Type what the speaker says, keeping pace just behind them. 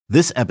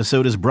This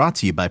episode is brought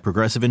to you by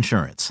Progressive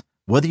Insurance.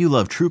 Whether you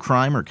love true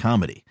crime or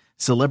comedy,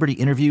 celebrity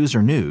interviews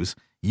or news,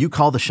 you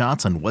call the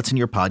shots on what's in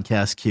your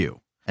podcast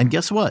queue. And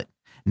guess what?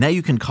 Now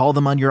you can call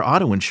them on your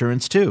auto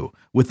insurance too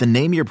with the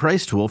Name Your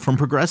Price tool from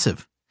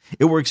Progressive.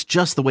 It works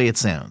just the way it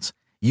sounds.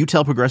 You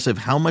tell Progressive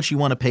how much you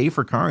want to pay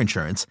for car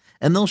insurance,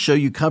 and they'll show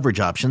you coverage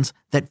options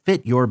that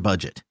fit your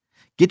budget.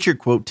 Get your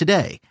quote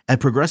today at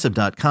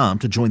Progressive.com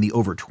to join the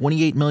over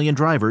 28 million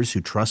drivers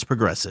who trust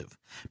Progressive.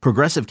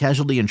 Progressive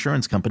Casualty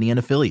Insurance Company and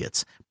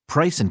Affiliates.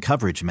 Price and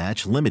coverage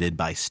match limited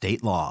by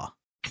state law.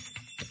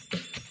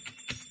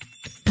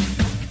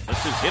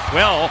 This is hit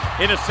well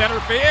into center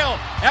field.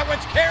 That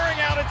one's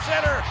carrying out at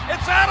center.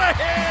 It's out of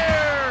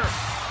here!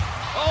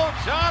 Oh,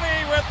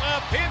 Johnny with a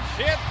pinch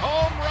hit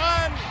home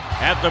run.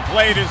 At the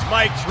plate is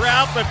Mike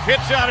Trout. The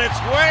pitch on its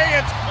way.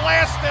 It's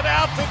blasted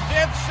out to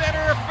dead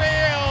center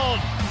field.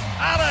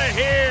 Out of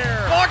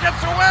here. Ball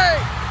gets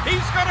away.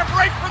 He's going to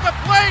break for the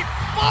plate.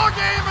 Ball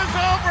game is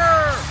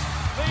over.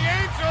 The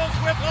Angels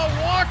with a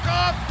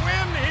walk-off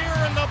win here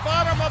in the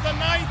bottom of the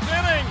ninth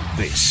inning.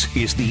 This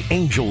is the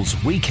Angels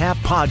Recap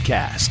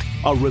Podcast,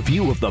 a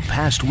review of the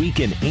past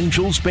week in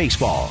Angels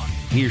baseball.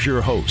 Here's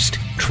your host,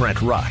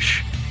 Trent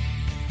Rush.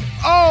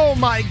 Oh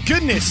my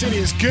goodness, it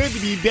is good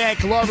to be back.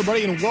 Hello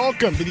everybody and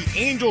welcome to the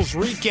Angels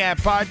Recap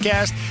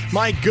Podcast.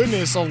 My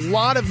goodness, a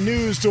lot of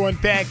news to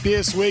unpack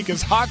this week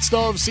as hot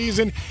stove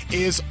season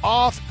is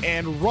off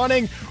and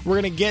running. We're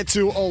going to get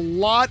to a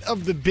lot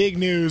of the big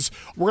news.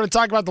 We're going to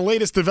talk about the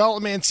latest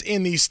developments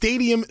in the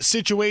stadium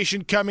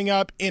situation coming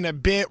up in a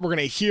bit. We're going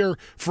to hear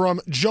from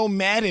Joe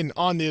Maddon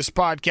on this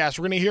podcast.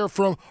 We're going to hear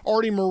from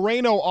Artie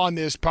Moreno on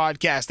this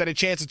podcast. I had a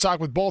chance to talk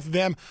with both of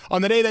them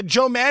on the day that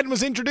Joe Maddon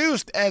was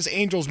introduced as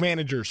Angels manager.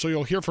 So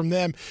you'll hear from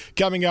them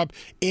coming up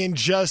in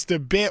just a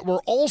bit.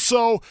 We're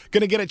also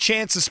going to get a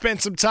chance to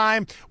spend some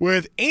time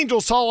with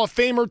Angels Hall of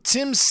Famer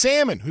Tim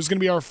Salmon, who's going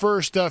to be our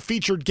first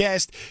featured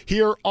guest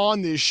here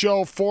on this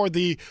show for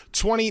the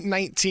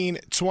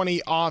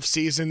 2019-20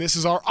 offseason. This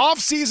is our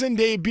offseason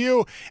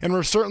debut, and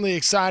we're certainly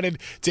excited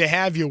to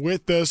have you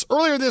with us.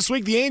 Earlier this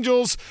week, the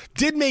Angels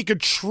did make a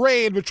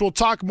trade, which we'll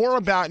talk more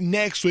about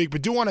next week,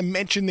 but do want to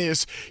mention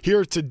this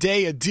here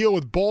today, a deal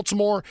with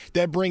Baltimore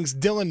that brings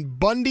Dylan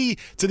Bundy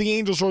to the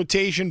Angels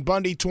rotation.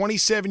 Bundy,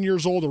 27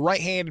 years old, a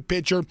right-handed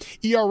pitcher,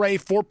 ERA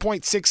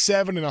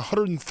 4.67 and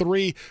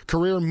 103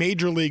 career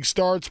major league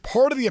starts.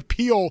 Part of the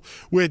appeal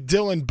with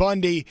Dylan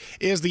Bundy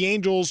is the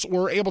Angels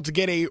were able to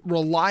get a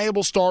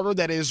reliable starter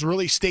that has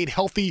really stayed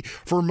healthy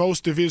for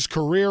most of his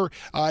career.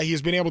 He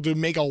has been able to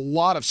make a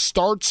lot of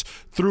starts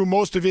through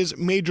most of his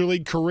major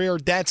league career.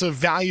 That's a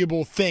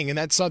valuable thing, and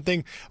that's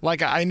something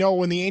like I know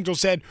when the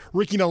Angels had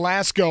Ricky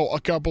Nolasco a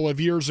couple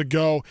of years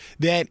ago,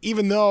 that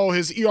even though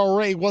his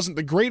ERA wasn't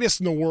the greatest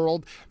in the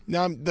world,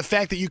 the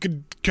fact that you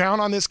could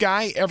count on this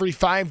guy every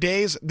 5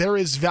 days, there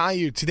is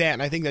value to that,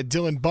 and I think that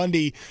Dylan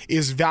Bundy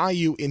is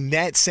value in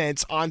that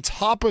sense. On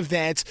top of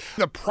that,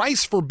 the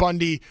price for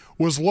Bundy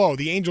was low.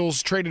 The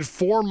Angels traded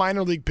 4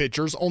 minor league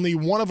pitchers. Only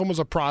one of them was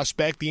a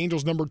prospect, the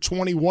Angels' number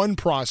 21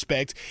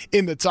 prospect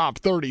in the top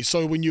 30.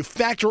 So when you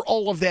factor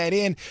all of that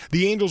in,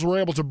 the Angels were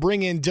able to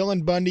bring in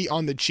Dylan Bundy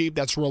on the cheap.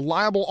 That's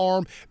reliable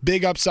arm,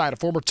 big upside, a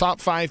former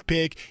top 5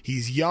 pick.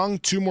 He's young,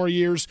 2 more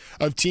years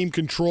of team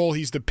control.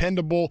 He's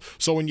dependable.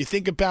 So when you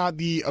think about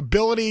the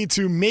ability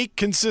to make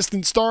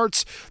consistent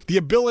starts, the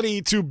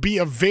ability to be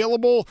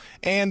available,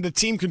 and the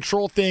team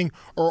control thing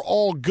are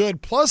all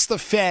good. Plus the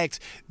fact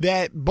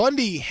that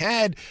Bundy had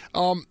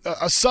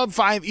a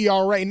sub-5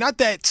 ERA. Not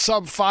that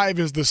sub-5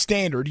 is the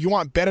standard. You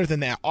want better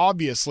than that,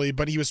 obviously,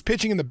 but he was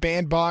pitching in the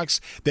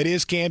bandbox that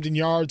is Camden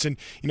Yards and,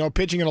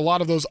 pitching in a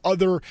lot of those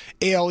other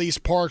AL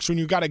East parks when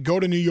you got to go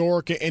to New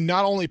York and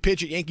not only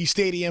pitch at Yankee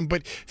Stadium,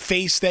 but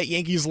face that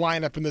Yankees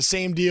lineup. And the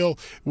same deal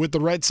with the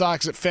Red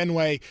Sox at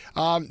Fenway.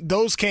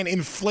 Those can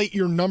inflate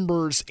your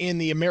numbers in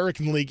the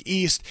American League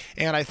East,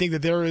 and I think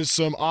that there is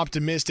some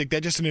optimistic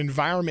that just an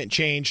environment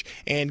change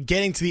and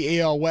getting to the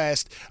AL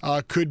West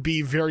could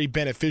be very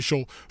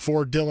beneficial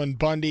for Dylan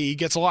Bundy. He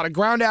gets a lot of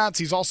groundouts.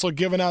 He's also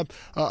given up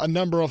a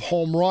number of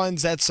home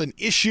runs. That's an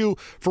issue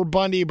for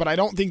Bundy, but I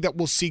don't think that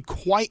we'll see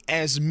quite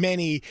as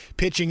many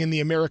pitching in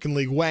the American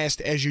League West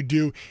as you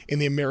do in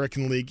the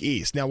American League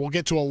East. Now, we'll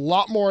get to a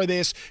lot more of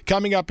this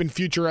coming up in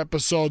future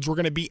episodes. We're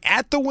going to be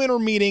at the winter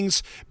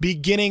meetings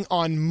beginning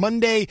on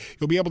Monday.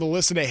 You'll be able to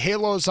listen to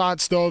Halo's Hot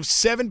Stove,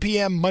 7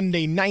 p.m.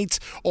 Monday night.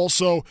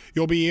 Also,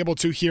 you'll be able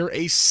to hear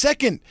a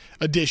second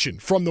edition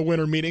from the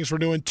winter meetings. We're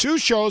doing 2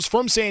 shows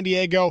from San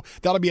Diego.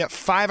 That'll be at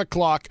 5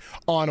 o'clock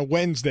on a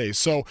Wednesday.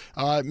 So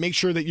make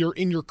sure that you're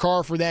in your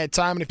car for that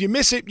time. And if you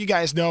miss it, you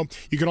guys know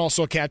you can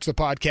also catch the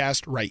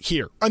podcast right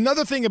here.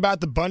 Another thing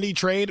about the Bundy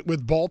trade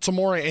with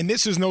Baltimore, and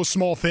this is no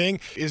small thing,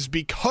 is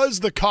because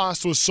the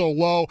cost was so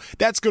low,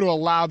 that's going to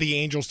allow the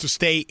Angels to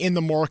stay in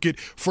the market market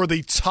for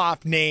the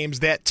top names,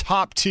 that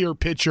top-tier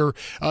pitcher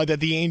that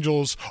the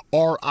Angels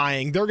are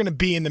eyeing. They're going to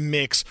be in the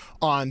mix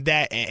on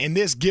that, and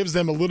this gives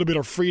them a little bit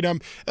of freedom.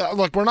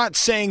 Look, we're not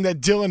saying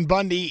that Dylan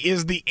Bundy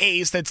is the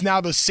ace that's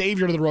now the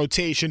savior of the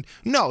rotation.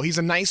 No, he's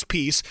a nice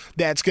piece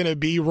that's going to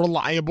be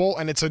reliable,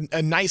 and it's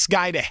a nice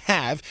guy to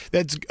have.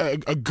 That's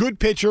a good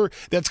pitcher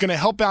that's going to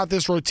help out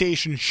this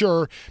rotation,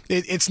 sure.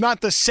 It's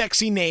not the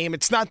sexy name.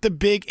 It's not the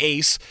big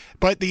ace,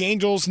 but the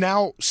Angels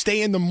now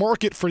stay in the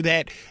market for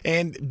that,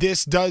 and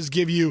this does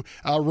give you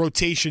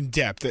rotation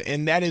depth,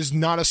 and that is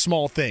not a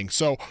small thing.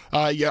 So,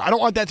 I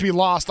don't want that to be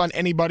lost on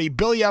anybody.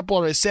 Billy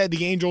Epler has said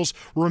the Angels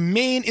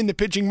remain in the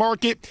pitching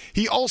market.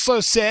 He also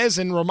says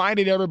and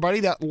reminded everybody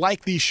that,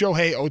 like the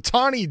Shohei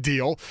Ohtani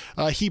deal,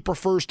 he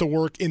prefers to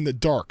work in the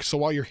dark. So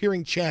while you're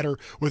hearing chatter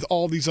with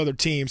all these other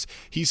teams,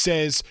 he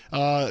says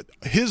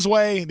his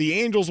way, the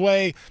Angels'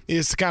 way,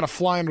 is to kind of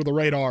fly under the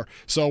radar.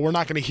 So we're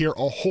not going to hear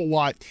a whole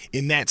lot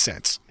in that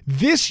sense.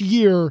 This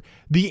year,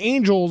 the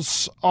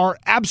Angels are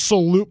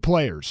absolute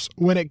players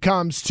when it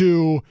comes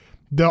to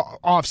the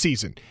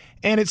offseason.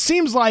 And it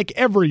seems like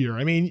every year,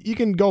 I mean, you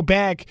can go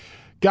back,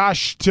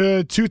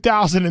 to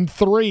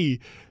 2003.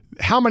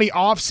 How many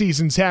off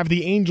seasons have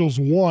the Angels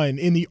won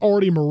in the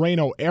Artie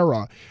Moreno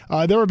era?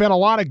 There have been a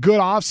lot of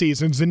good off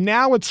seasons, and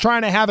now it's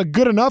trying to have a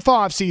good enough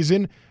off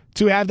season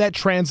to have that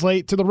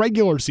translate to the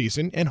regular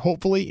season and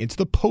hopefully into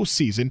the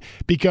postseason,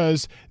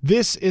 because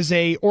this is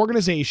a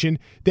organization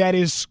that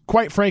is,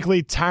 quite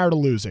frankly, tired of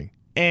losing.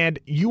 And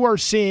you are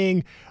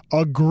seeing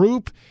a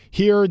group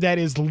here that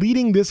is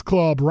leading this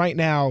club right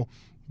now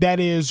that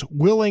is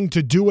willing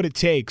to do what it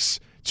takes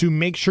to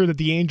make sure that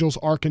the Angels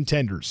are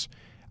contenders.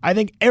 I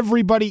think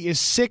everybody is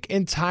sick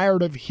and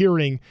tired of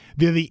hearing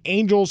that the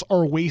Angels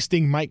are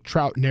wasting Mike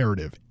Trout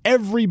narrative.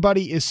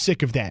 Everybody is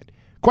sick of that,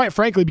 quite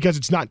frankly, because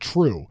it's not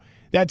true.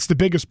 That's the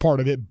biggest part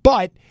of it.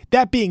 But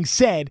that being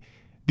said,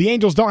 the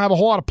Angels don't have a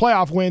whole lot of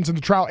playoff wins in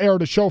the Trout era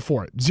to show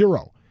for it.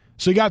 0.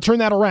 So you got to turn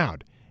that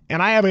around.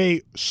 And I have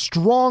a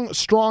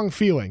strong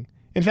feeling.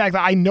 In fact,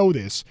 I know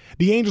this.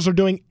 The Angels are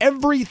doing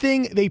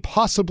everything they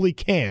possibly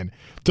can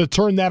to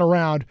turn that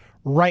around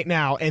right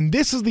now. And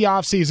this is the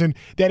offseason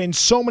that in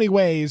so many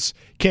ways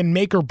can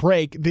make or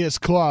break this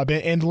club.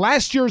 And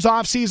last year's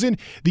offseason,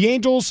 the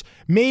Angels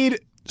made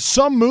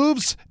some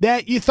moves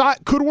that you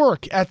thought could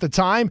work at the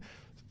time.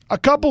 A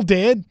couple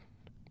did.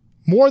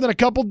 More than a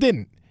couple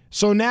didn't.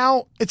 So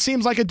now it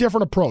seems like a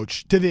different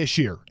approach to this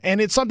year.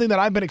 And it's something that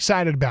I've been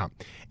excited about.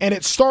 And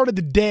it started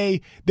the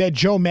day that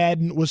Joe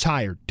Maddon was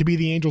hired to be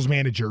the Angels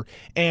manager.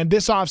 And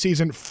this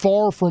offseason,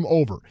 far from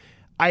over.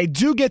 I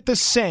do get the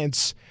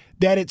sense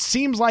that it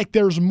seems like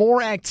there's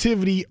more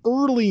activity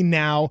early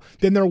now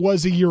than there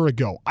was a year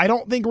ago. I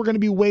don't think we're going to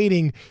be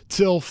waiting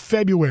till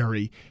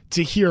February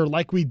to hear,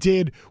 like we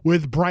did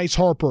with Bryce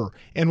Harper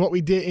and what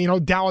we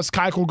did, Dallas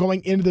Keuchel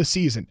going into the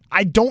season.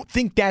 I don't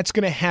think that's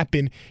going to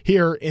happen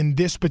here in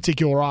this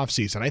particular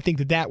offseason. I think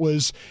that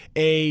was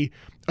a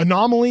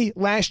anomaly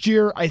last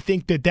year. I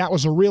think that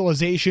was a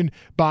realization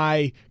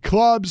by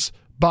clubs,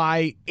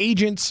 by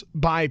agents,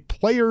 by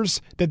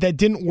players that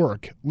didn't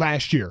work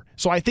last year.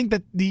 So I think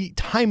that the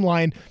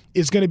timeline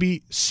is going to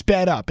be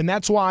sped up. And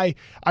that's why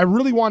I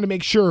really wanted to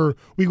make sure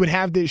we would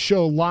have this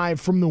show live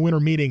from the winter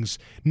meetings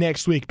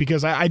next week,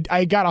 because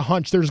I got a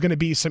hunch there's going to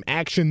be some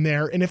action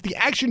there. And if the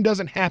action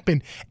doesn't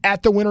happen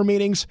at the winter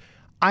meetings,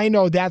 I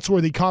know that's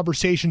where the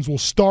conversations will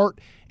start,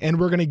 and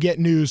we're going to get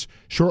news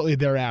shortly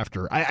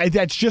thereafter.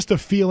 That's just a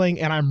feeling,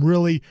 and I'm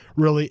really,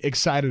 really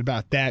excited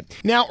about that.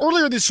 Now,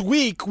 earlier this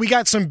week, we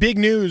got some big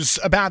news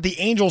about the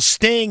Angels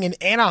staying in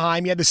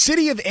Anaheim. The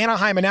city of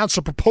Anaheim announced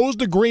a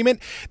proposed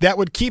agreement that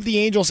would keep the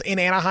Angels in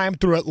Anaheim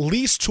through at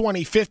least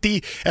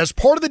 2050. As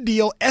part of the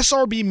deal,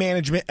 SRB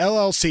Management,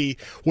 LLC,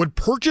 would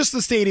purchase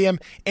the stadium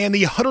and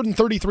the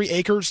 133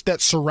 acres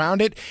that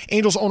surround it.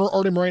 Angels owner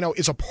Artie Moreno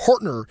is a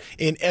partner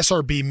in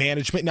SRB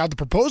Management. Now, the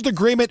proposed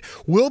agreement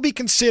will be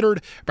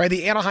considered by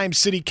the Anaheim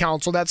City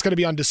Council. That's going to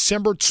be on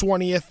December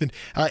 20th. And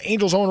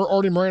Angels owner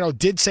Artie Moreno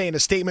did say in a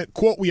statement,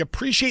 quote, "We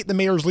appreciate the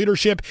mayor's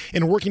leadership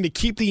in working to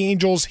keep the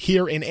Angels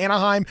here in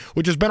Anaheim,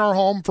 which has been our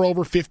home for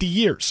over 50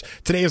 years.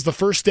 Today is the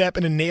first step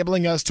in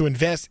enabling us to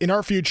invest in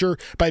our future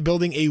by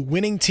building a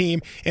winning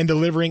team and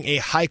delivering a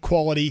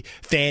high-quality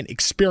fan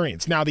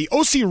experience." Now, the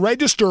OC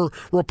Register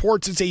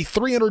reports it's a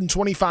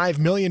 $325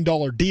 million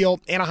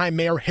deal. Anaheim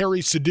Mayor Harry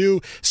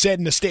Sidhu said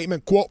in a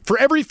statement, quote, "For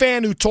every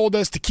fan who told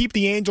us to keep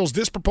the Angels,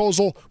 this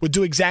proposal would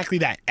do exactly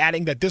that,"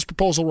 adding that this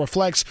proposal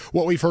reflects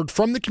what we've heard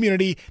from the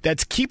community.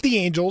 That's keep the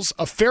Angels,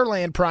 a fair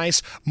land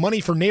price, money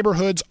for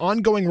neighborhoods,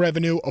 ongoing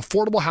revenue,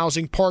 affordable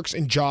housing, parks,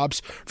 and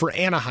jobs for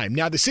Anaheim.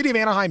 Now, the city of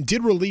Anaheim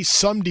did release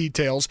some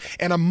details,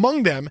 and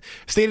among them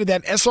stated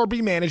that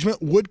SRB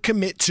Management would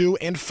commit to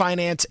and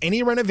finance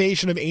any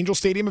renovation of Angel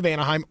Stadium of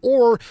Anaheim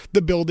or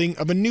the building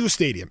of a new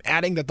stadium,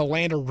 adding that the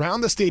land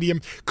around the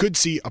stadium could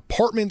see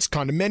apartments,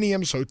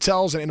 condominiums,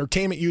 hotels, and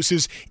entertainment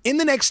uses in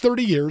the next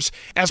 30 years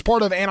as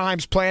part of Anaheim's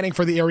Anaheim's planning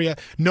for the area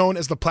known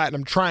as the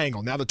Platinum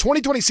Triangle. Now, the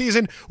 2020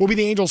 season will be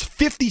the Angels'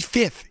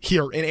 55th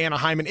here in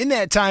Anaheim, and in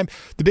that time,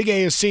 the Big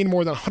A has seen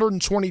more than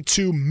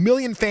 122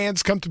 million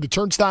fans come through the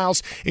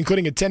turnstiles,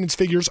 including attendance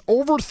figures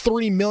over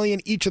 3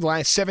 million each of the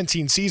last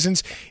 17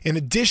 seasons. In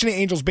addition to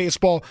Angels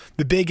baseball,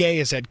 the Big A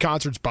has had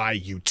concerts by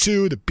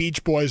U2, the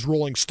Beach Boys,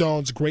 Rolling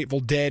Stones, Grateful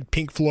Dead,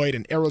 Pink Floyd,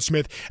 and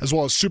Aerosmith, as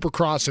well as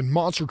Supercross and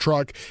Monster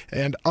Truck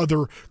and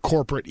other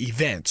corporate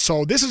events.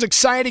 So this is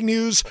exciting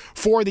news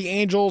for the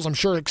Angels. I'm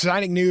sure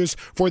exciting news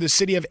for the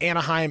city of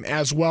Anaheim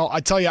as well. I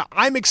tell you,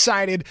 I'm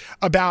excited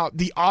about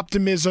the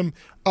optimism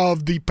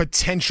of the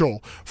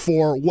potential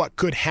for what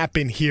could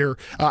happen here.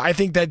 I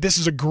think that this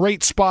is a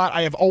great spot.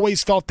 I have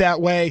always felt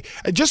that way.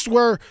 Just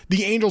where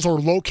the Angels are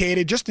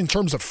located, just in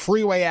terms of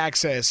freeway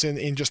access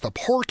and just the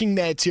parking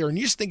that's here, and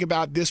you just think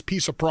about this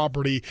piece of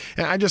property,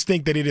 and I just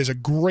think that it is a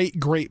great,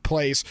 great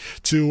place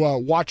to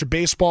watch a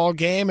baseball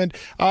game. And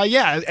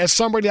as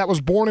somebody that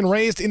was born and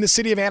raised in the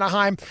city of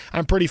Anaheim,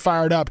 I'm pretty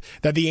fired up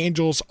that the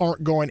Angels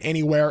aren't going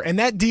anywhere. And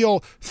that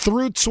deal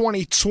through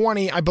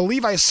 2020, I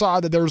believe I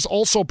saw that there was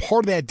also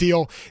part of that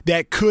deal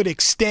that could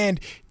extend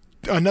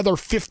another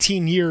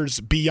 15 years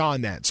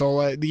beyond that.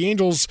 So the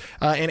Angels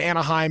and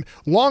Anaheim,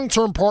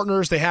 long-term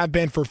partners. They have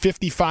been for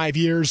 55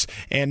 years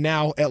and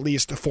now at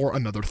least for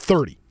another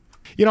 30.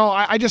 You know,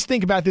 I just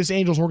think about this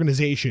Angels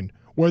organization,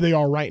 where they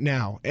are right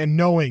now, and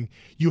knowing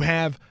you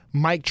have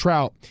Mike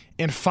Trout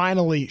and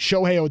finally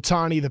Shohei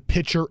Ohtani, the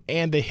pitcher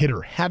and the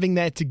hitter, having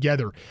that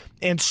together,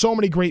 and so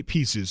many great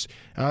pieces.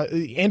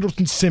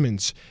 Andrelton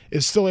Simmons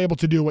is still able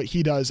to do what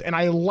he does, and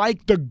I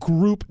like the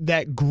group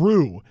that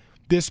grew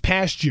this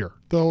past year,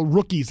 the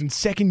rookies and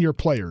second-year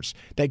players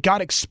that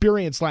got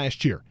experience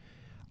last year.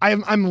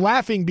 I'm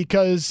laughing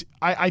because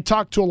I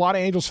talk to a lot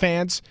of Angels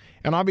fans,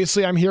 and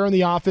obviously I'm here in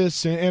the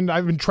office, and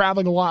I've been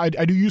traveling a lot.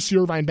 I do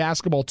UC Irvine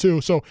basketball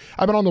too, so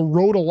I've been on the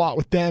road a lot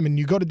with them, and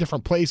you go to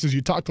different places,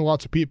 you talk to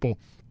lots of people.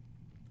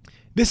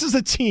 This is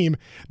a team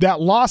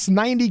that lost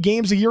 90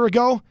 games a year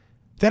ago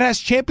that has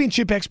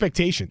championship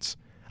expectations.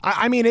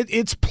 I mean,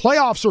 it's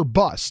playoffs or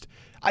bust.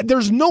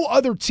 There's no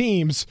other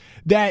teams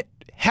that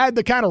had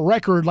the kind of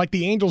record like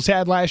the Angels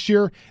had last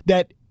year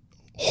that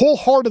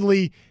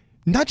wholeheartedly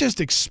not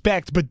just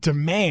expect, but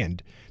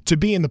demand to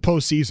be in the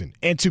postseason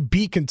and to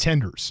be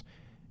contenders.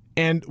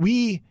 And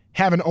we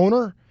have an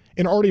owner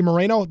in Artie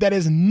Moreno that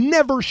has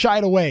never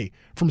shied away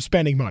from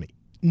spending money.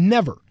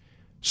 Never.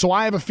 So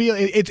I have a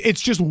feeling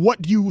it's just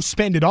what you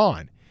spend it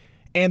on.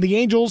 And the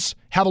Angels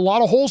have a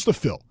lot of holes to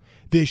fill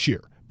this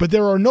year. But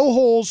there are no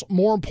holes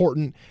more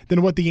important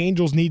than what the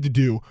Angels need to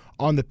do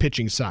on the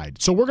pitching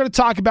side. So we're going to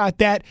talk about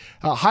that,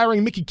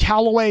 hiring Mickey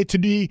Callaway to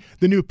be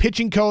the new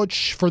pitching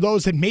coach. For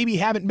those that maybe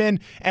haven't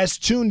been as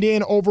tuned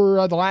in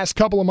over the last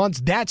couple of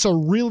months, that's a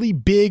really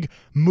big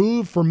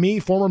move for me.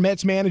 Former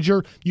Mets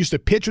manager, used to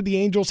pitch with the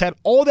Angels, had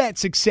all that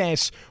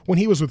success when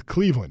he was with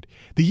Cleveland.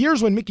 The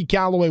years when Mickey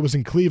Callaway was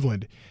in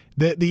Cleveland,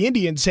 the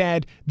Indians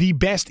had the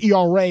best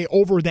ERA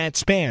over that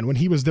span when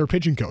he was their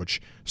pitching coach.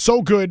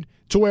 So good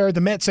to where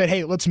the Mets said,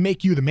 hey, let's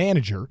make you the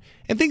manager.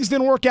 And things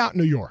didn't work out in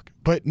New York.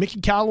 But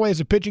Mickey Callaway is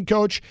a pitching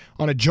coach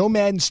on a Joe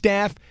Madden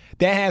staff.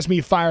 That has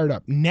me fired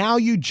up. Now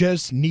you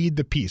just need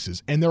the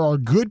pieces. And there are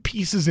good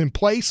pieces in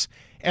place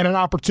and an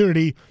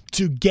opportunity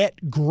to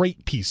get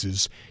great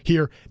pieces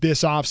here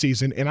this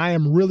offseason. And I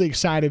am really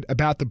excited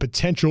about the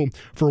potential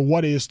for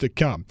what is to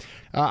come.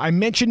 I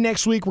mentioned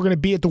next week we're going to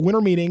be at the winter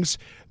meetings.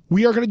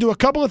 We are going to do a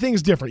couple of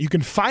things different. You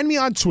can find me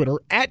on Twitter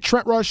at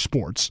Trent Rush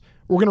Sports.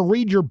 We're going to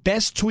read your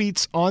best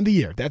tweets on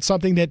the air. That's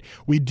something that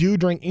we do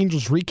during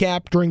Angels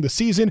Recap during the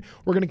season.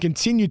 We're going to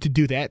continue to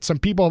do that. Some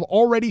people have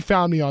already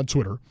found me on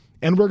Twitter,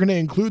 and we're going to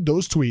include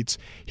those tweets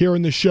here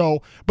in the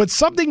show. But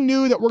something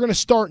new that we're going to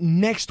start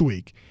next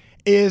week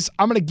is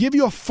I'm going to give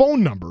you a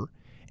phone number,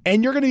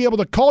 and you're going to be able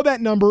to call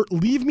that number,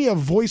 leave me a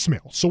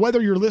voicemail. So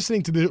whether you're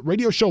listening to the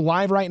radio show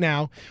live right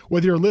now,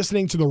 whether you're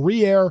listening to the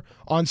re-air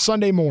on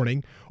Sunday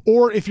morning,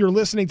 or if you're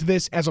listening to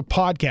this as a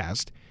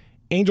podcast,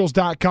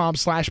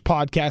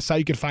 Angels.com/podcast, how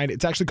you can find it.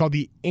 It's actually called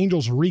the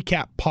Angels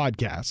Recap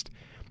Podcast,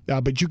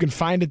 but you can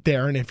find it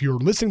there. And if you're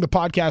listening to the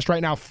podcast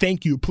right now,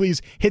 thank you.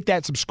 Please hit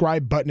that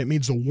subscribe button. It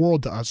means the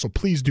world to us, so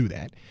please do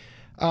that.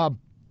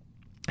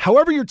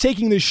 However you're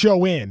taking this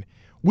show in,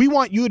 we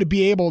want you to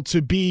be able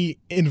to be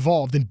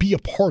involved and be a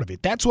part of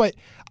it. That's what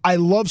I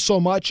love so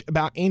much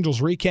about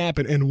Angels Recap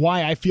and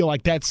why I feel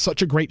like that's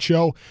such a great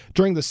show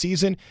during the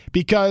season,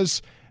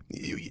 because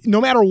no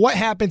matter what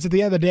happens at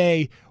the end of the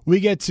day, we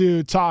get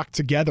to talk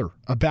together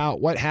about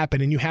what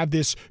happened, and you have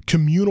this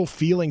communal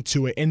feeling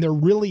to it, and there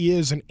really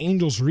is an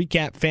Angels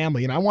Recap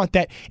family, and I want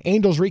that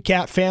Angels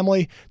Recap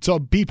family to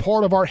be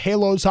part of our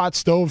Halos Hot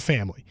Stove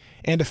family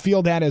and to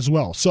feel that as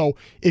well. So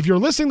if you're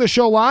listening to the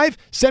show live,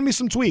 send me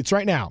some tweets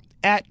right now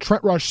at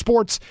Trent Rush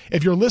Sports.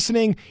 If you're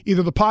listening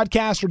either the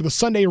podcast or the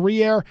Sunday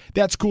re-air,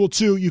 that's cool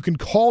too. You can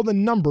call the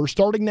number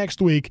starting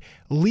next week,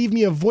 leave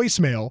me a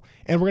voicemail,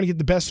 and we're going to get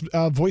the best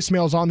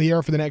voicemails on the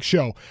air for the next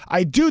show.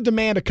 I do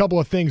demand a couple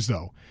of things,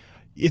 though.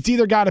 It's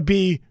either got to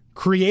be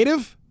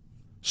creative,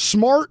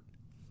 smart,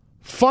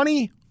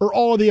 funny, or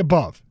all of the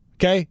above.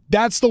 Okay,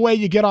 that's the way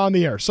you get on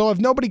the air. So if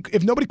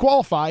nobody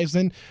qualifies,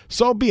 then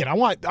so be it. I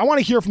want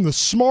to hear from the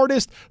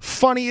smartest,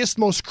 funniest,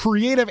 most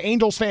creative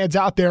Angels fans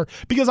out there,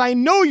 because I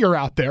know you're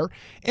out there,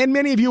 and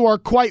many of you are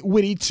quite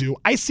witty too.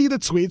 I see the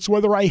tweets,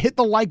 whether I hit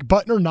the like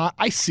button or not.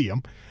 I see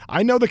them.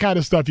 I know the kind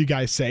of stuff you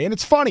guys say, and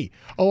it's funny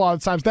a lot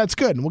of times. That's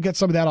good, and we'll get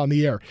some of that on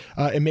the air.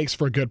 It makes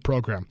for a good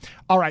program.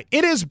 All right,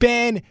 it has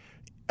been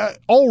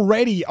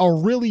already a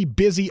really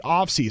busy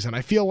offseason.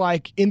 I feel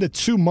like in the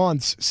 2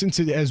 months since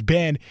it has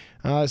been,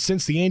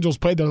 since the Angels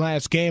played their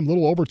last game, a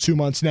little over 2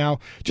 months now,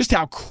 just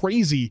how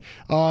crazy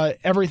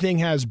everything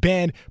has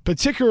been,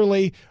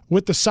 particularly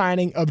with the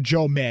signing of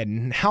Joe Maddon,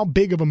 and how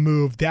big of a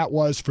move that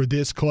was for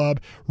this club,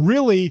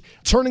 really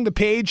turning the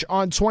page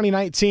on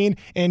 2019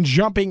 and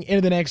jumping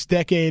into the next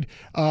decade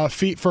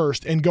feet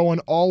first and going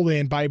all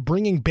in by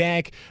bringing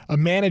back a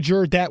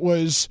manager that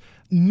was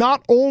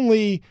not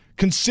only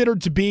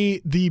considered to be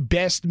the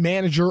best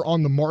manager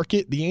on the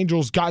market. The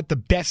Angels got the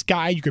best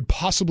guy you could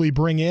possibly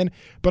bring in.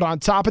 But on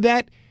top of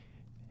that,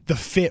 the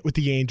fit with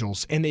the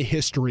Angels and the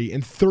history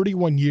in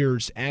 31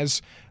 years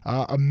as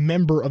a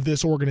member of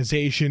this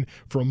organization,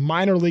 from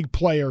minor league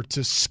player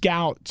to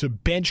scout to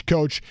bench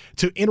coach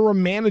to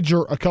interim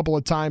manager a couple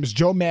of times.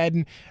 Joe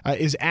Maddon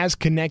is as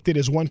connected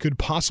as one could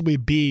possibly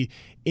be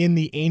in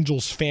the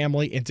Angels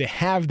family. And to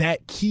have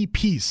that key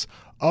piece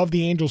of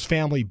the Angels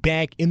family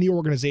back in the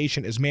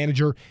organization as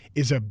manager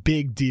is a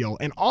big deal.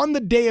 And on the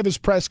day of his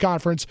press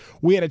conference,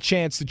 we had a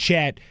chance to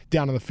chat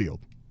down on the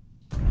field.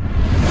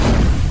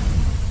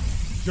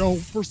 Joe,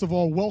 first of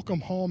all,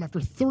 welcome home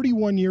after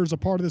 31 years a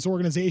part of this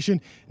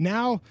organization.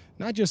 Now,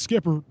 not just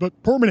skipper,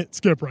 but permanent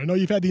skipper. I know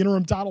you've had the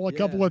interim title a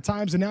couple of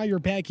times, and now you're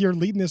back here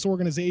leading this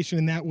organization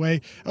in that way.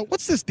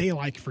 What's this day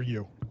like for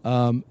you?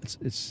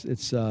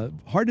 It's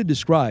hard to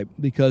describe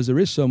because there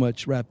is so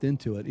much wrapped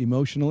into it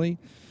emotionally,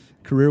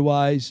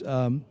 career-wise,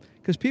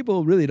 because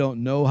people really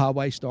don't know how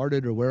I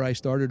started or where I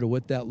started or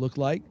what that looked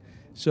like.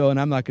 So,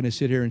 and I'm not going to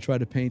sit here and try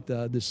to paint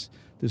this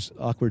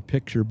awkward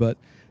picture, but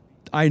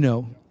I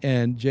know,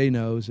 and Jay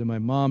knows, and my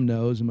mom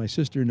knows, and my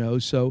sister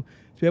knows. So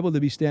to be able to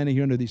be standing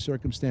here under these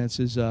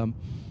circumstances,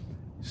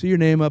 see your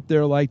name up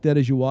there like that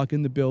as you walk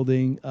in the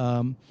building,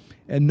 and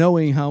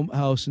knowing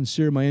how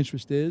sincere my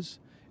interest is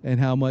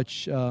and how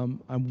much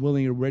I'm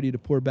willing and ready to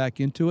pour back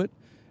into it,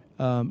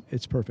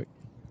 it's perfect.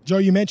 Joe,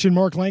 you mentioned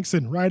Mark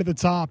Langston right at the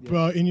top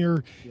in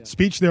your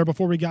speech there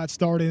before we got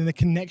started, and the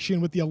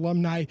connection with the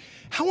alumni.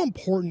 How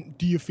important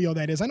do you feel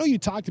that is? I know you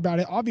talked about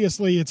it.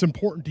 Obviously, it's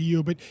important to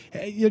you, but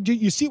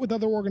you see it with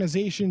other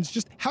organizations.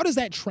 Just how does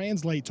that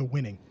translate to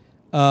winning?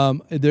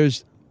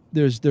 There's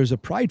a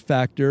pride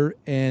factor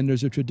and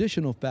there's a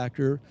traditional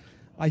factor.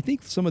 I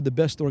think some of the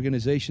best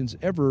organizations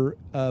ever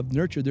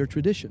nurture their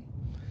tradition.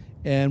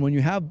 And when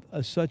you have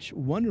such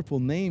wonderful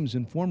names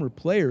and former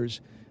players,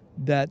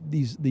 that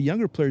the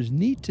younger players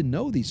need to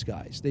know these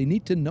guys. They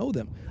need to know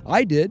them.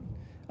 I did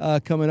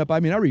coming up. I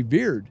mean, I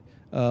revered.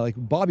 Like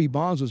Bobby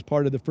Bonds was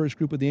part of the first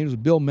group of the Angels.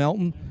 Bill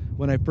Melton,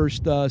 when I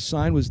first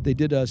signed, they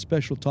did a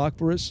special talk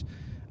for us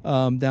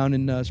down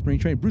in spring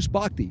training. Bruce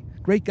Bochy,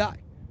 great guy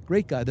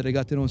that I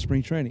got to know in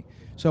spring training.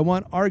 So I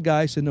want our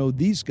guys to know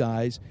these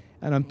guys.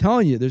 And I'm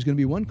telling you, there's going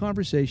to be one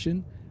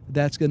conversation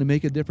that's going to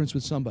make a difference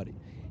with somebody.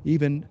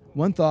 Even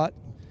one thought.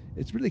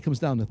 It really comes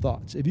down to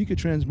thoughts. If you could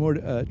transmit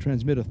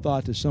a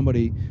thought to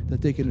somebody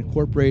that they can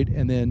incorporate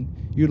and then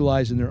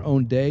utilize in their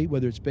own day,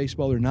 whether it's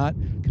baseball or not,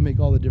 can make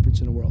all the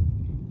difference in the world.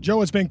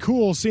 Joe, it's been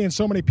cool seeing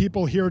so many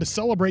people here to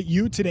celebrate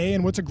you today,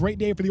 and what's a great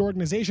day for the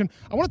organization.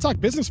 I want to talk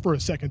business for a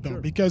second, though,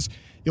 because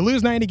you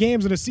lose 90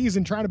 games in a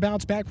season. Trying to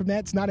bounce back from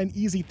that's not an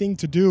easy thing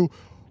to do.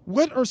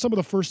 What are some of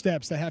the first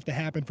steps that have to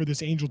happen for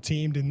this Angel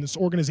team and this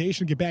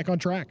organization to get back on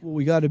track? Well,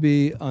 we got to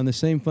be on the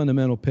same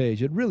fundamental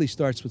page. It really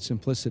starts with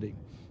simplicity.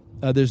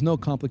 There's no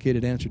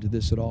complicated answer to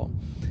this at all.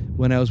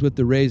 When I was with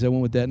the Rays, I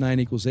went with that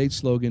 9=8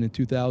 slogan in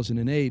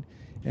 2008.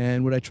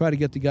 And what I try to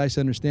get the guys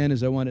to understand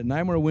is I wanted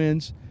 9 more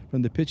wins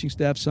from the pitching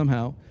staff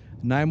somehow,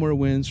 9 more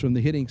wins from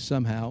the hitting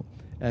somehow,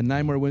 and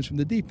 9 more wins from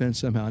the defense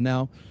somehow.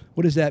 Now,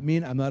 what does that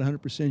mean? I'm not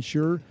 100%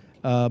 sure.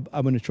 I'm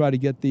going to try to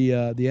get the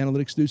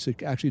analytics dudes to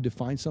actually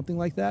define something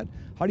like that.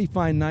 How do you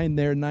find 9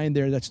 there, 9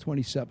 there? That's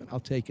 27. I'll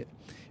take it.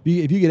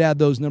 If you could add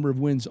those number of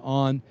wins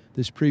on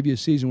this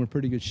previous season, we're in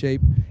pretty good shape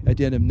at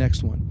the end of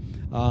next one.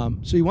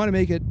 So you want to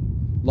make it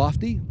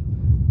lofty,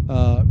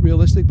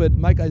 realistic. But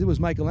I think it was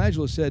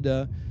Michelangelo said,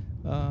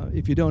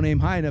 if you don't aim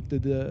high enough,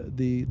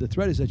 the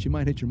threat is that you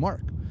might hit your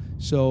mark.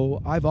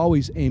 So I've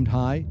always aimed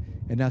high,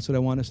 and that's what I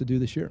want us to do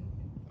this year.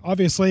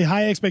 Obviously,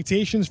 high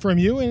expectations from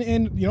you,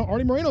 and you know,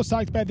 Artie Moreno's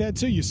talked about that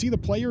too. You see the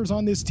players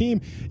on this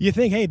team, you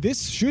think, hey,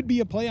 this should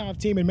be a playoff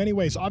team in many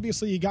ways.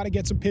 Obviously, you got to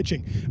get some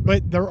pitching,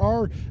 but there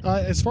are,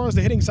 as far as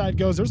the hitting side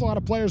goes, there's a lot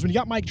of players. When you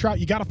got Mike Trout,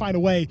 you got to find a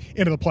way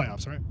into the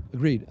playoffs, right?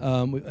 Agreed.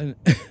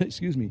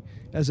 Excuse me.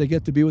 As I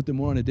get to be with them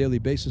more on a daily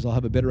basis, I'll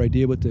have a better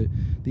idea what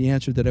the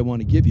answer that I want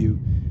to give you.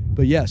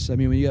 But yes, I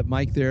mean, when you got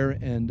Mike there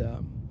and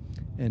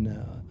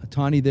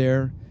Ohtani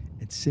there,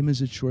 and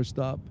Simmons at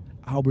shortstop,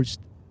 Albert's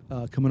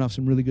coming off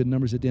some really good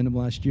numbers at the end of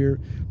last year.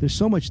 There's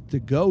so much to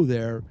go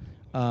there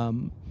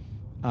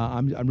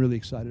I'm really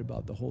excited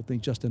about the whole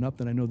thing. Justin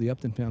Upton, I know the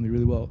Upton family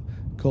really well.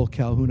 Cole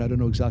Calhoun, I don't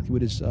know exactly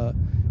what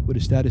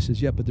his status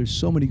is yet, but there's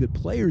so many good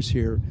players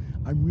here.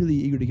 I'm really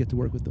eager to get to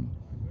work with them.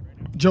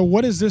 Joe,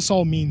 what does this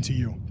all mean to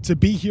you? To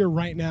be here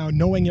right now,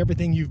 knowing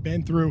everything you've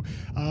been through.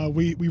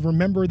 We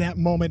remember that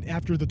moment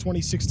after the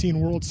 2016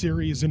 World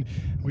Series, and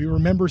we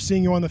remember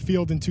seeing you on the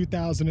field in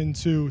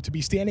 2002. To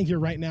be standing here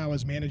right now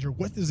as manager,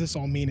 what does this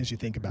all mean as you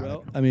think about it?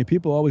 I mean,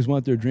 people always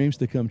want their dreams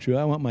to come true.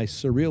 I want my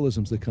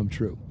surrealisms to come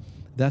true.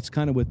 That's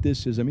kind of what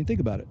this is. I mean, think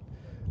about it.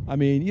 I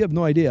mean, you have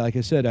no idea. Like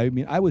I said, I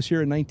mean, I was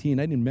here in I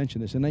didn't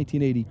mention this, in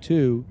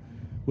 1982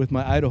 with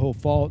my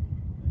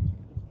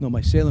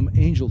my Salem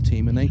Angel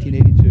team in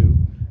 1982.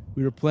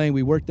 We were playing,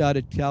 we worked out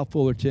at Cal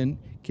Fullerton,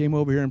 came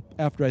over here and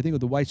after I think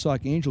of the White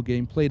Sox Angel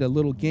game, played a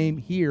little game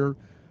here,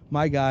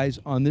 my guys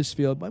on this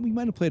field, but we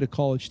might have played a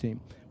college team.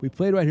 We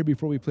played right here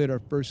before we played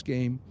our first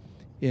game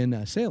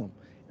in Salem.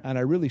 And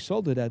I really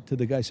sold it to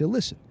the guy. I said,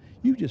 listen,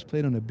 you just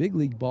played on a big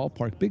league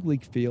ballpark, big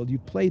league field. You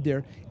played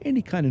there.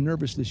 Any kind of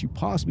nervousness you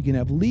possibly can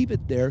have, leave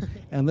it there,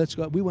 and let's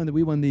go. We won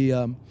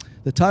the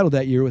title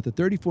that year with a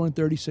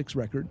 34-36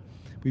 record.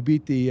 We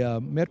beat the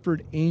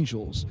Medford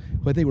Angels,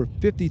 who I think were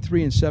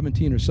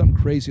 53-17 or something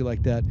crazy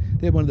like that.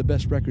 They had one of the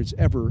best records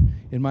ever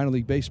in minor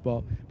league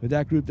baseball. But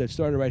that group that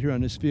started right here on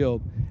this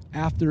field,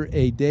 after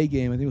a day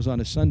game, I think it was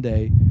on a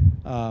Sunday.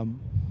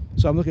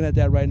 So I'm looking at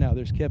that right now.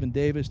 There's Kevin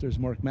Davis, there's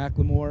Mark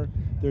McLemore,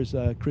 there's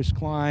Chris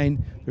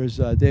Klein, there's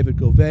David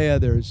Govea,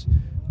 there's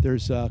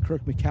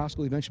Kirk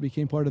McCaskill, eventually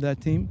became part of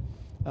that team,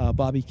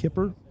 Bobby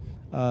Kipper.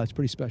 It's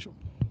pretty special.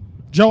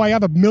 Joe, I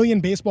have a million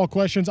baseball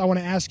questions I want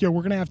to ask you.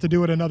 We're going to have to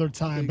do it another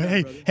time. But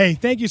hey,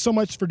 thank you so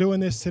much for doing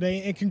this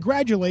today, and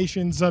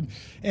congratulations.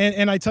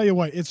 And I tell you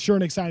what, it's sure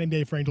an exciting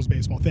day for Angels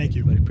baseball. Thank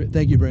you.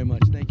 Thank you very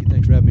much. Thank you.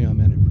 Thanks for having me on,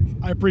 man.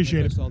 I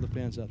appreciate it. it. All the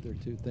fans out there,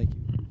 too. Thank you.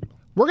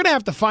 We're going to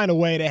have to find a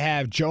way to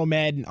have Joe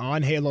Maddon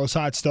on Halo's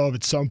Hot Stove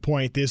at some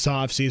point this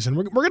offseason.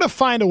 We're going to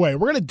find a way.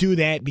 We're going to do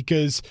that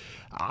because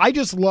I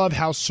just love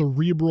how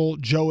cerebral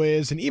Joe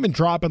is, and even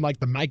dropping like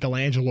the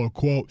Michelangelo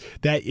quote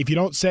that if you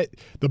don't set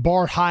the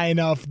bar high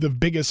enough, the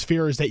biggest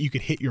fear is that you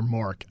could hit your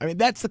mark. I mean,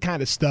 that's the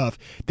kind of stuff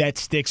that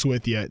sticks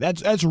with you.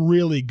 That's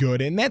really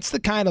good, and that's the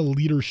kind of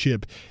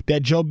leadership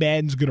that Joe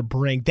Maddon's going to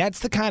bring. That's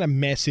the kind of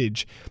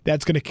message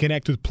that's going to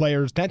connect with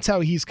players. That's how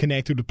he's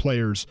connected with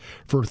players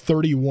for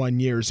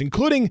 31 years,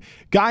 including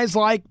guys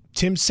like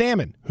Tim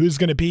Salmon, who's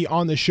going to be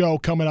on the show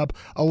coming up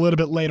a little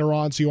bit later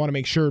on, so you want to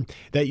make sure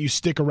that you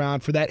stick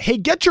around for that. Hey,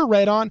 get your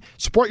red on.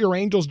 Support your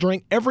Angels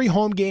during every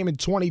home game in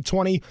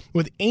 2020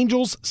 with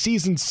Angels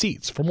season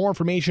seats. For more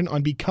information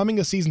on becoming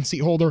a season seat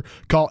holder,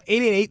 call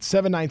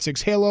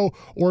 888-796-HALO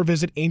or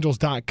visit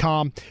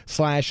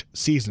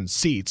angels.com/season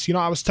seats. You know,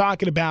 I was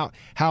talking about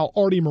how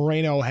Artie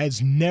Moreno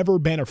has never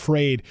been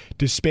afraid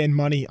to spend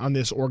money on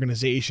this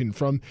organization,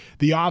 from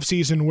the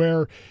offseason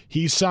where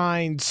he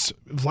signs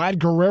Vlad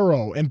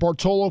Guerrero and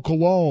Bartolo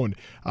Colon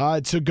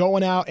to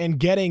going out and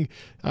getting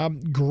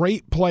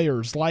great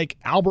players like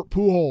Albert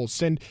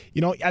Pujols. And,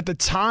 you know, at the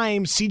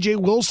time, C.J.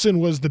 Wilson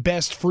was the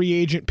best free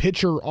agent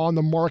pitcher on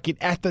the market.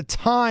 At the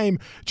time,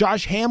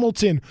 Josh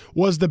Hamilton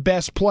was the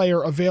best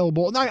player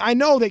available. Now, I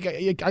know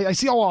I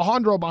see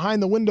Alejandro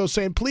behind the window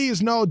saying,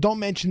 please, no, don't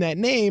mention that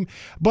name.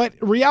 But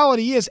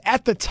reality is,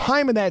 at the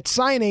time of that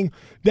signing,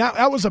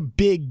 that was a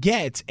big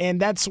get.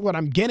 And that's what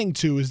I'm getting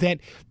to, is that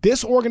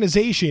this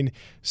organization,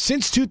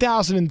 since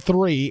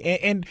 2003,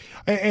 and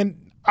I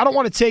don't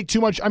want to take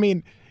too much, I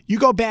mean, you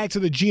go back to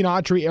the Gene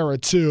Autry era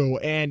too,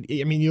 and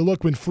I mean, you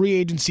look when free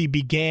agency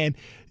began,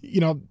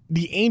 you know,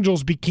 the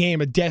Angels became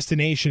a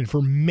destination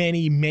for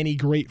many, many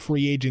great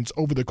free agents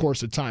over the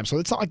course of time. So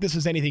it's not like this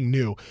is anything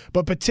new,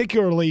 but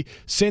particularly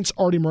since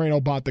Artie Moreno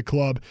bought the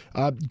club,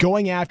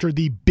 going after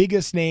the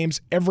biggest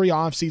names every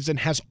offseason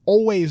has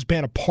always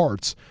been a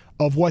part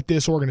of what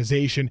this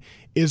organization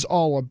is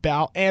all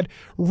about. And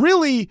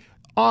really,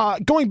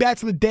 going back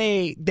to the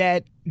day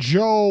that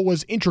Joe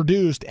was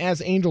introduced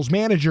as Angels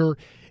manager,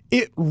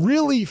 it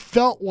really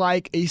felt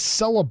like a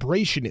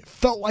celebration. It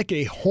felt like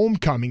a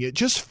homecoming. It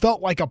just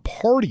felt like a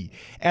party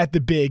at the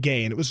Big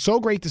A. And it was so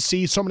great to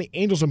see so many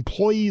Angels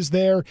employees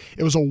there.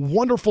 It was a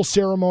wonderful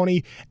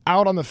ceremony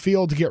out on the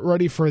field to get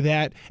ready for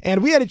that.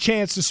 And we had a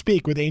chance to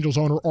speak with Angels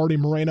owner Artie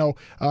Moreno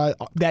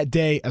that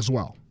day as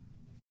well.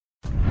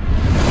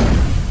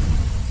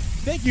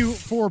 Thank you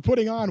for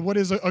putting on what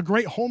is a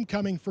great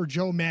homecoming for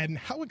Joe Maddon.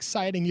 How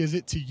exciting is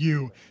it to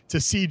you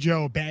to see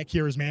Joe back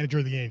here as manager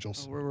of the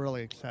Angels? We're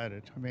really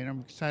excited. I mean,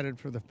 I'm excited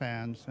for the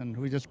fans, and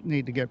we just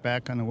need to get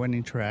back on the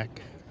winning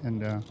track.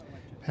 And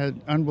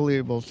had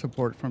unbelievable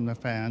support from the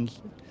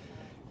fans.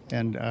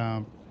 And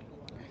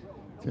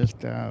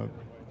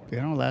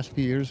last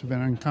few years have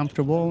been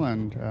uncomfortable,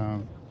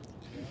 and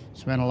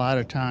spent a lot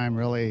of time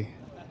really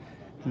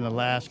in the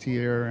last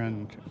year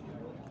and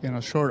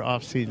short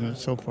off season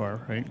so far,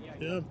 right?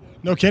 Yeah,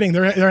 no kidding.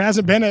 There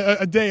hasn't been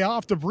a day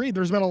off to breathe.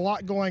 There's been a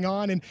lot going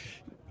on, and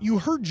You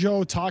heard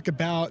Joe talk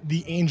about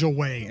the Angel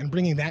Way and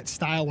bringing that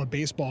style of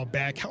baseball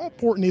back. How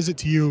important is it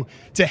to you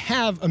to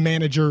have a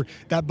manager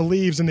that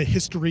believes in the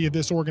history of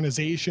this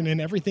organization and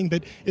everything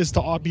that is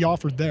to be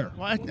offered there?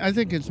 Well, I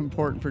think it's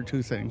important for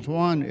two things.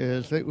 One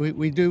is that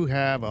we do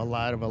have a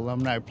lot of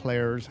alumni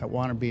players that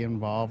want to be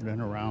involved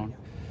and around.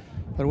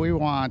 But we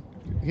want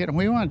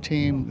a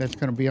team that's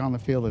going to be on the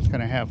field, that's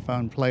going to have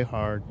fun, play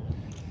hard,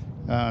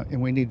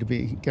 and we need to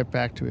get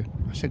back to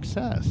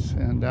success.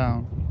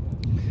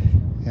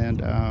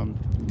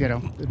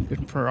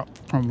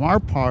 From our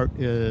part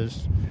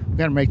is we've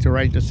got to make the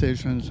right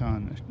decisions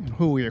on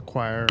who we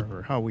acquire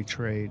or how we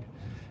trade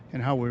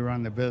and how we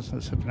run the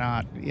business. If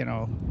not,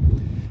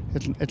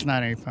 it's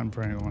not any fun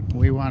for anyone.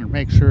 We want to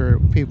make sure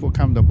people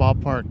come to the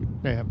ballpark,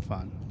 they have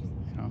fun.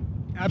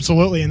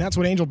 Absolutely, and that's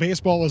what Angel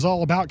Baseball is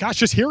all about. Gosh,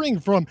 just hearing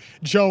from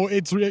Joe,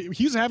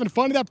 he was having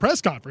fun at that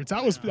press conference.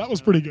 That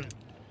was pretty good.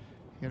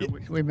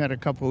 We met a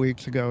couple of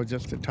weeks ago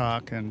just to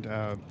talk, and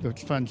it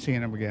was fun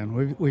seeing him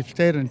again. We've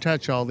stayed in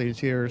touch all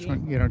these years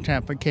when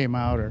Tampa came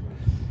out, or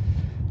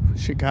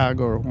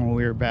Chicago, or when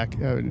we were back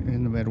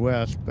in the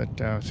Midwest.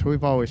 But so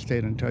we've always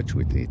stayed in touch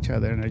with each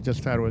other, and I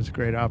just thought it was a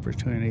great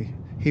opportunity.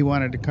 He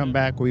wanted to come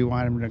back, we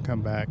wanted him to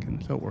come back,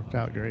 and so it worked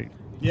out great.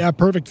 Yeah,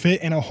 perfect fit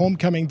and a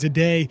homecoming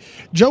today.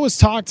 Joe has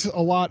talked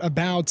a lot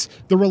about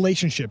the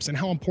relationships and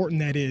how important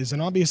that is.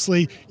 And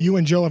obviously, you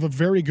and Joe have a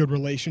very good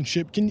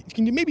relationship. Can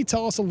you maybe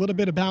tell us a little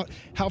bit about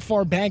how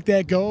far back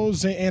that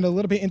goes and a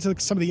little bit into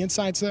some of the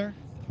insights there?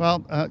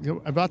 Well,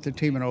 I bought the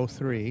team in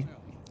 2003,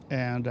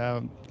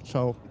 and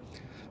so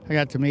I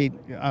got to meet,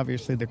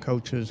 obviously, the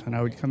coaches, and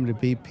I would come to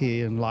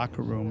BP and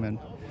locker room and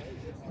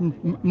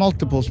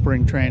multiple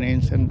spring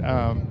trainings. And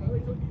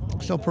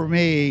so for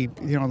me,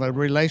 the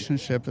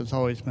relationship has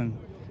always been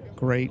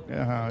great.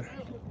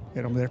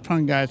 They're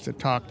fun guys to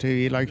talk to.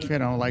 You like to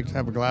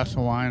have a glass of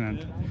wine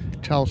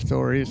and tell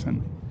stories,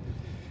 and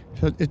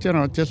so it's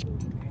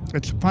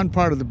a fun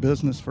part of the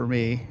business for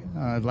me.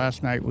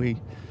 Last night we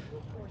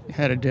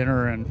had a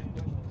dinner, and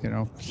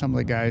some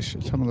of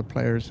the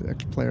players,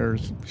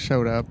 ex-players,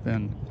 showed up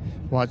and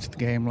watched the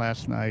game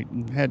last night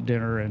and had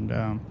dinner,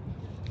 and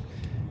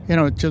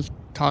just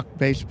talk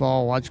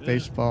baseball, watch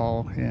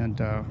baseball, and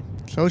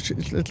so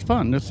it's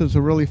fun. This is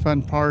a really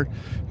fun part.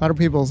 A lot of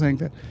people think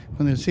that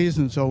when the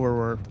season's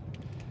over,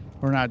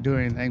 we're not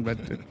doing anything, but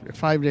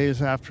 5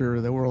 days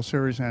after the World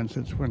Series ends,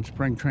 it's when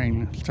spring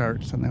training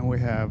starts, and then we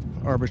have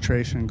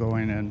arbitration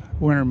going and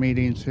winter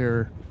meetings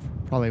here,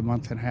 probably a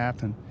month and a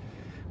half, and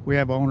we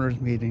have owners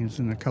meetings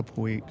in a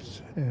couple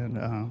weeks,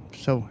 and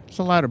so it's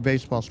a lot of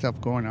baseball stuff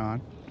going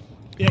on.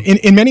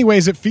 In many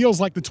ways, it feels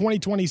like the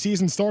 2020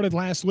 season started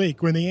last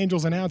week when the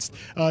Angels announced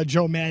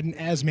Joe Maddon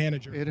as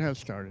manager. It has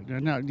started.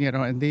 And,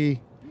 and the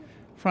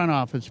front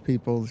office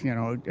people,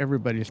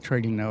 everybody's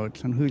trading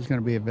notes on who's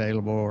going to be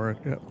available or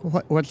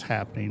what's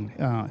happening.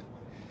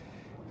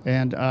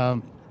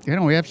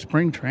 We have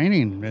spring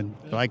training in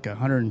like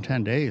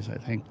 110 days, I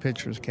think,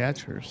 pitchers,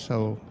 catchers.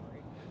 So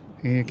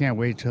you can't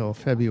wait till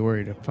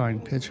February to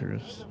find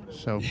pitchers.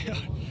 So,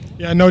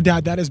 yeah, no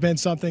doubt that has been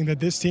something that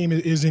this team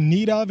is in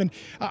need of. And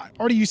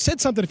Artie, you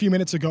said something a few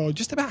minutes ago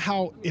just about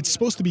how it's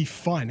supposed to be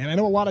fun. And I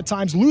know a lot of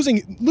times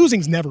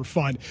losing's never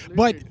fun,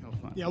 but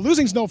yeah,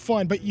 losing's no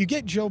fun. But you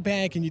get Joe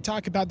back and you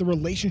talk about the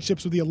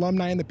relationships with the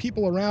alumni and the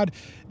people around.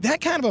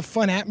 That kind of a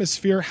fun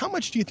atmosphere. How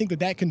much do you think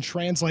that can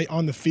translate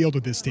on the field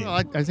with this team?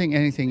 Well, I think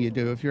anything you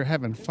do, if you're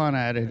having fun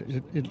at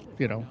it,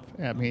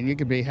 you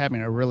could be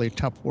having a really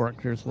tough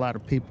work. There's a lot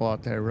of people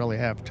out there who really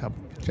have tough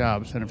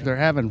jobs, and if they're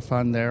having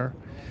fun there,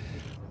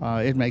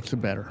 it makes a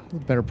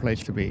better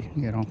place to be.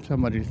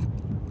 Somebody's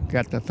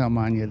got the thumb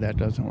on you, that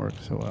doesn't work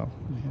so well.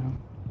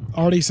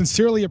 Artie,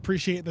 sincerely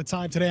appreciate the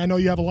time today. I know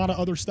you have a lot of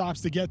other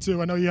stops to get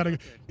to. I know you got to.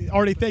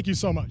 Artie, thank you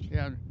so much.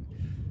 Yeah,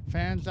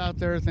 fans out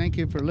there, thank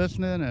you for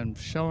listening and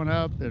showing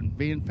up and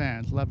being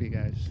fans. Love you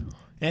guys.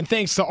 And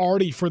thanks to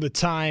Artie for the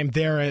time.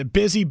 They're a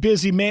busy,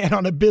 busy man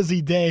on a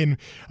busy day, and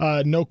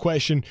no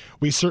question,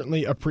 we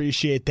certainly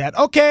appreciate that.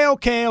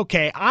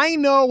 Okay. I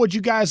know what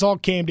you guys all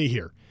came to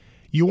hear.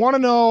 You want to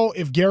know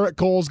if Garrett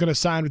Cole's going to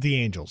sign with the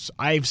Angels.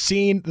 I've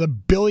seen the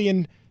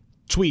billion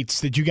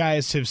tweets that you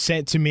guys have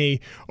sent to me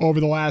over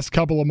the last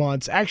couple of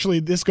months.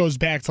 Actually, this goes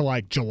back to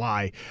like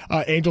July.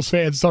 Angels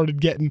fans started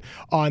getting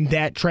on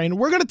that train.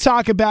 We're going to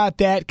talk about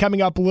that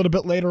coming up a little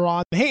bit later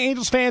on. Hey,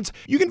 Angels fans,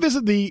 you can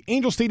visit the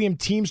Angel Stadium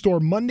team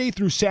store Monday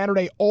through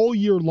Saturday all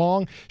year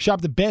long.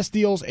 Shop the best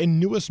deals and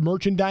newest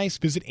merchandise.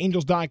 Visit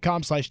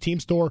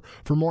angels.com/team store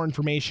for more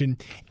information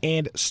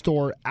and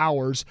store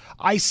hours.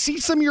 I see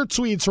some of your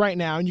tweets right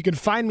now, and you can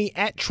find me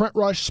at Trent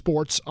Rush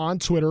Sports on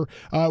Twitter.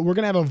 We're going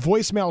to have a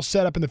voicemail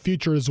set up in the future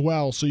featured as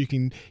well, so you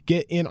can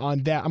get in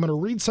on that. I'm going to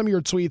read some of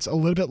your tweets a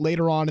little bit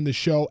later on in the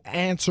show,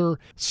 answer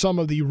some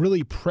of the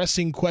really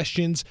pressing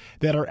questions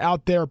that are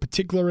out there,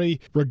 particularly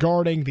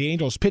regarding the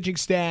Angels pitching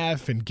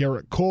staff and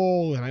Garrett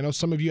Cole, and I know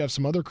some of you have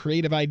some other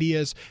creative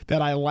ideas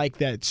that I like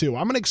that too.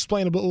 I'm going to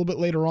explain a little bit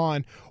later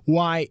on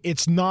why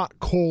it's not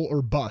Cole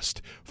or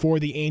bust for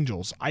the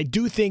Angels. I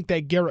do think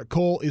that Garrett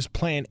Cole is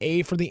plan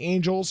A for the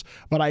Angels,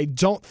 but I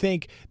don't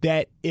think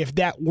that if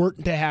that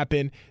weren't to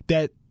happen,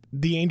 that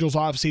the Angels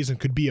offseason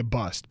could be a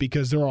bust,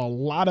 because there are a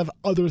lot of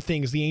other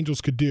things the Angels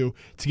could do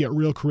to get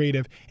real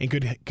creative and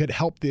could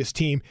help this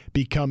team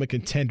become a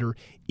contender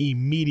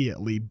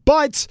immediately.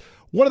 But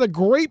one of the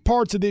great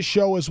parts of this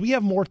show is we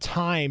have more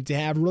time to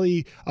have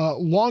really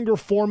longer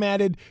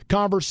formatted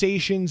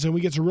conversations, and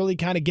we get to really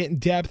kind of get in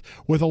depth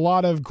with a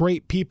lot of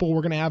great people.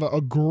 We're going to have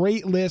a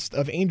great list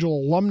of Angel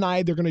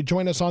alumni. They're going to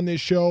join us on this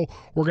show.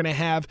 We're going to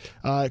have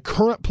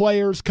current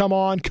players come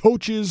on.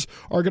 Coaches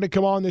are going to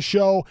come on the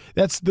show.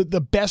 That's the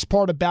best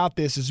part about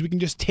this, is we can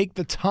just take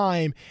the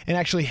time and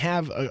actually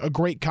have a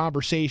great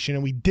conversation,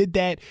 and we did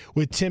that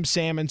with Tim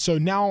Salmon. So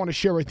now I want to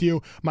share with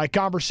you my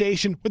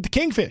conversation with the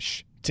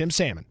Kingfish, Tim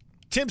Salmon.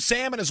 Tim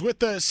Salmon is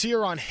with us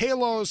here on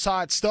Halo's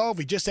Hot Stove.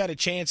 We just had a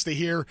chance to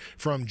hear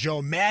from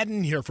Joe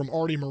Maddon, hear from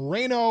Artie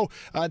Moreno,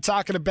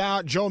 talking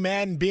about Joe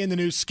Maddon being the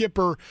new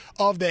skipper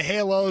of the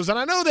Halos. And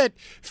I know that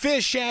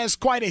Fish has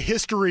quite a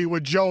history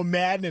with Joe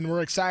Maddon, and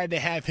we're excited to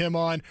have him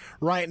on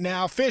right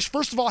now. Fish,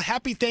 first of all,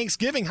 happy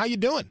Thanksgiving. How you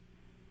doing?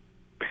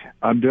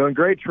 I'm doing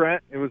great,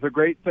 Trent. It was a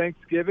great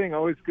Thanksgiving.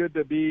 Always good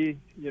to be,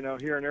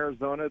 here in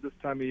Arizona this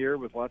time of year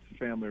with lots of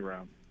family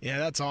around. Yeah,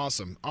 that's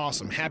awesome.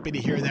 Awesome. Happy to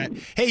hear that.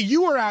 Hey,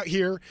 you were out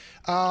here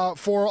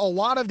for a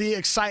lot of the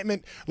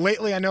excitement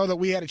lately. I know that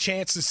we had a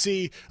chance to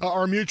see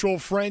our mutual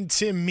friend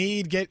Tim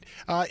Mead get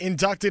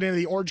inducted into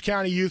the Orange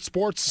County Youth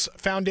Sports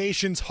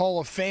Foundation's Hall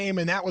of Fame,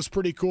 and that was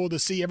pretty cool to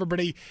see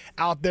everybody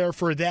out there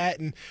for that.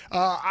 And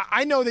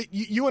I know that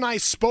you and I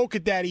spoke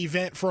at that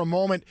event for a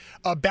moment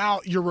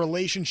about your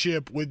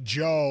relationship with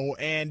Joe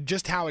and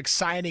just how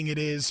exciting it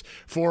is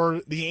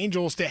for the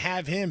Angels to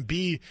have him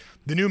be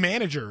the new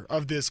manager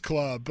of this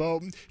club.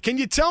 Can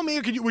you tell me,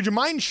 would you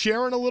mind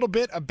sharing a little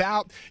bit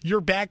about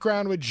your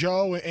background with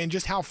Joe and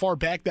just how far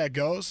back that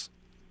goes?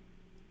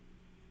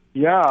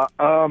 Yeah,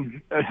 I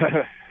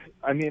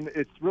mean,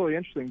 it's really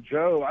interesting.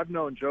 Joe, I've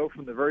known Joe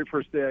from the very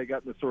first day I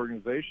got in this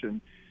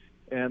organization,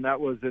 and that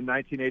was in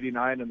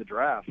 1989 in the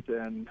draft.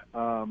 And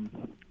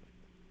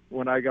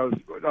when I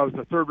was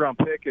a third-round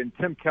pick, and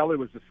Tim Kelly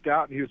was a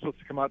scout, and he was supposed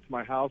to come out to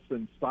my house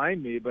and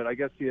sign me, but I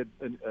guess he had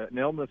an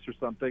illness or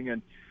something,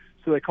 and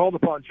so they called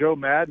upon Joe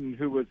Maddon,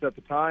 who was at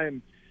the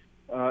time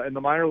in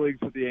the minor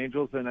leagues with the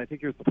Angels, and I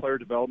think he was the player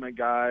development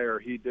guy, or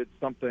he did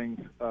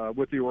something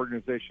with the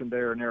organization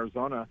there in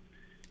Arizona,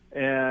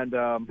 and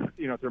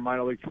at their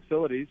minor league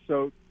facilities.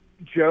 So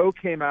Joe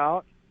came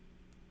out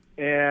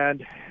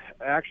and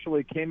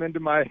actually came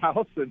into my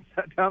house and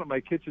sat down at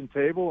my kitchen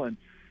table and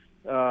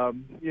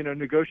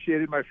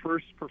negotiated my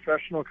first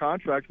professional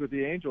contract with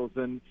the Angels,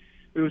 and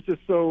it was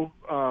just so.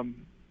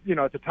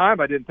 At the time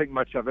I didn't think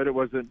much of it. It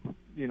wasn't,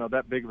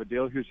 that big of a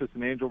deal. He was just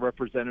an Angel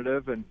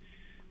representative.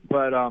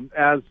 But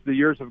as the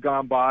years have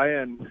gone by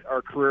and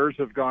our careers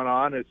have gone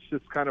on, it's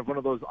just kind of one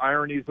of those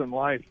ironies in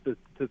life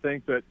to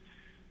think that,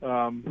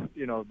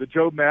 the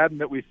Joe Maddon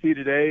that we see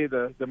today,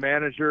 the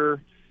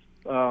manager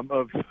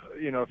of,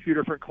 a few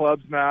different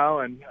clubs now,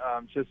 and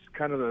just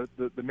kind of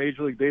the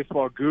Major League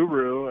Baseball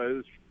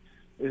guru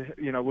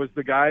was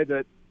the guy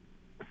that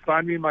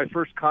signed me my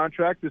first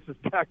contract. This is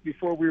back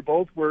before we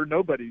both were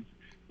nobodies.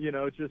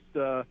 Just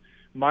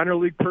minor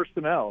league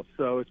personnel.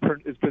 So it's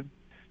been,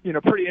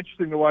 pretty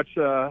interesting to watch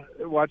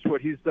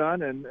what he's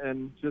done,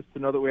 and just to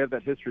know that we have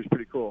that history is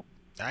pretty cool.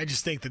 I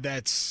just think that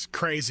that's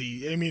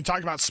crazy. I mean,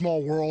 talk about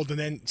small world, and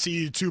then see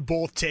you two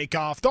both take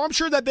off. Though I'm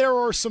sure that there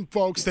are some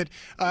folks that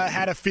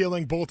had a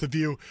feeling both of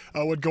you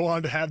would go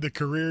on to have the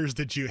careers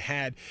that you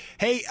had.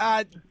 Hey,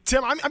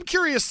 Tim, I'm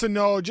curious to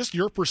know just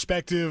your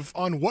perspective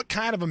on what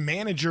kind of a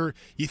manager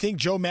you think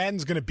Joe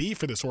Maddon's going to be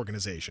for this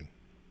organization.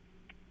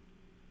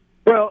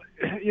 Well,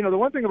 the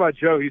one thing about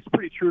Joe, he's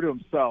pretty true to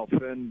himself,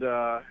 and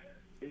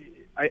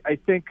I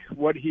think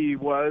what he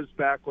was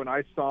back when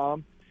I saw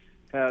him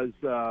has,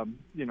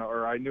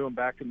 or I knew him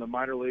back in the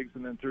minor leagues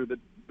and then through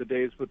the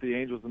days with the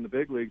Angels in the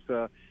big leagues,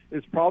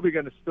 is probably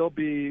going to still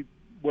be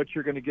what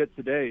you're going to get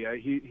today.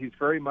 He's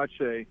very much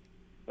an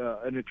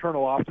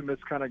eternal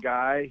optimist kind of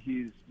guy.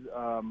 He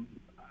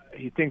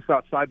thinks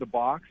outside the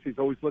box. He's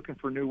always looking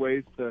for new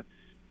ways to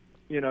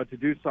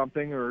do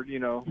something, or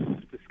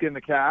to skin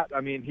the cat.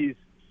 I mean,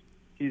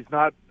 he's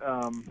not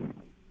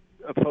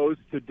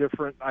opposed to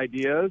different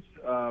ideas.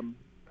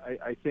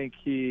 I think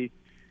he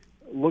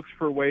looks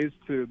for ways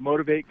to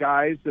motivate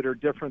guys that are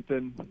different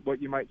than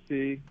what you might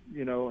see,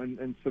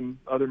 in some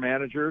other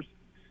managers.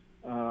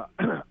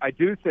 I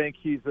do think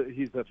he's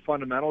a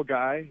fundamental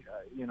guy,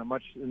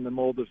 much in the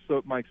mold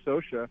of Mike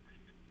Scioscia.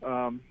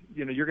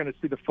 You're going to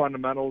see the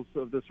fundamentals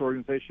of this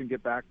organization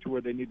get back to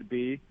where they need to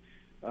be.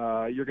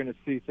 You're going to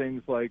see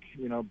things like,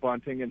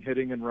 bunting and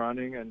hitting and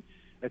running, and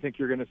I think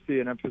you're going to see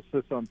an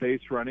emphasis on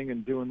base running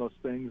and doing those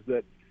things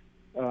that,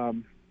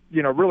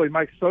 really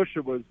Mike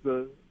Scioscia was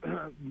the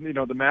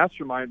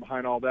mastermind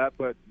behind all that.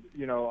 But,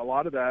 a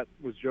lot of that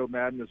was Joe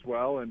Maddon as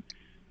well. And,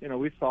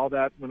 we saw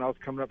that when I was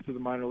coming up through the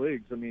minor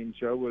leagues. I mean,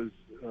 Joe was,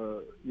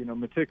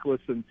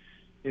 meticulous and,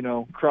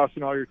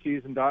 crossing all your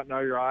T's and dotting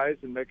all your I's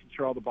and making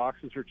sure all the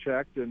boxes are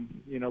checked and,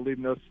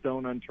 leaving no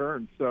stone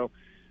unturned. So,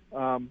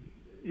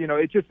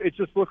 it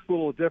just looks a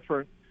little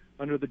different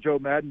under the Joe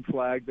Maddon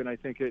flag than I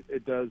think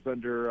it does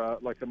under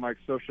like the Mike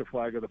Scioscia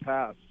flag of the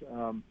past.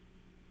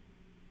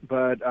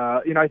 But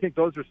I think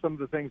those are some of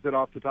the things that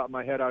off the top of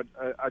my head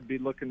I'd be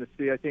looking to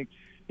see. I think,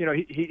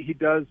 he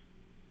does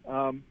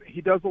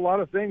a lot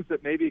of things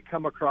that maybe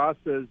come across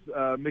as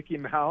Mickey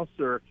Mouse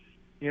or,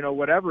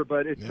 whatever,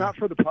 but it's not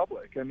for the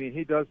public. I mean,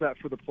 he does that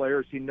for the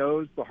players. He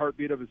knows the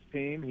heartbeat of his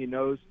team. He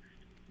knows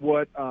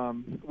what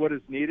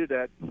is needed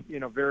at,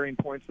 varying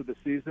points of the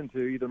season to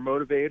either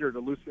motivate or to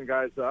loosen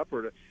guys up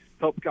or to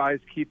help guys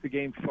keep the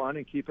game fun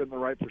and keep it in the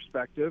right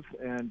perspective.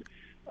 And,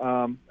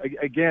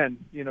 again,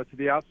 to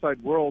the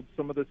outside world,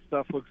 some of this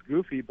stuff looks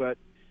goofy, but,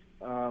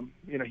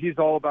 he's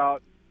all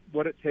about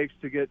what it takes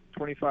to get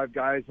 25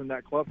 guys in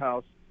that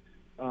clubhouse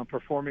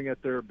performing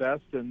at their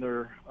best and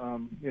their,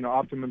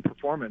 optimum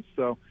performance.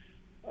 So,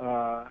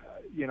 I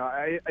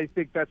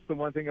think that's the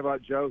one thing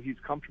about Joe. He's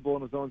comfortable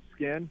in his own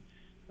skin.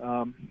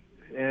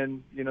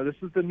 And, this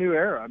is the new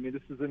era. I mean,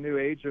 this is a new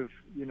age of,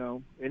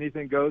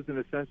 anything goes in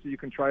the sense that you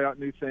can try out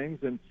new things.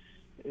 And,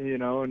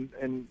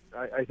 and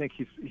I think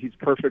he's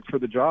perfect for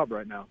the job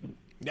right now.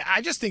 Yeah,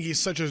 I just think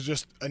he's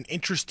just an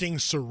interesting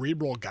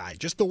cerebral guy.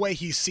 Just the way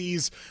he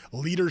sees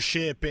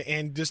leadership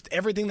and just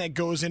everything that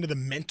goes into the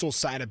mental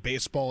side of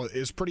baseball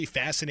is pretty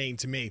fascinating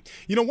to me.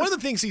 One of the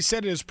things he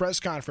said in his press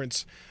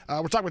conference,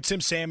 we're talking with Tim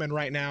Salmon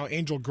right now,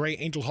 Angel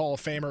Hall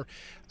of Famer.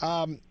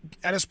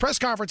 At his press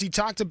conference, he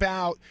talked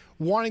about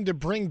wanting to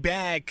bring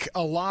back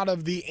a lot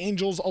of the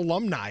Angels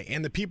alumni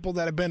and the people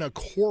that have been a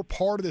core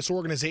part of this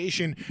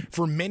organization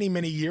for many,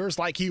 many years,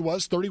 like he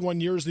was, 31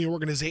 years in the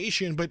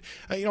organization, but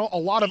a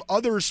lot of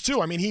others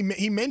too. I mean,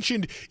 he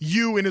mentioned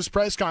you in his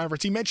press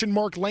conference. He mentioned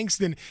Mark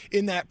Langston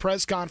in that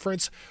press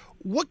conference.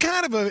 What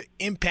kind of an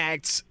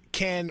impact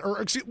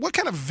what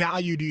kind of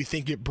value do you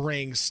think it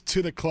brings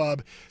to the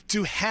club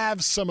to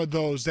have some of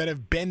those that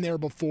have been there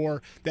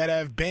before, that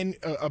have been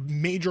a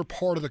major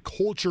part of the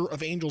culture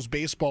of Angels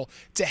baseball,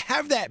 to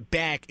have that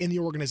back in the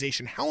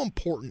organization? How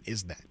important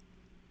is that?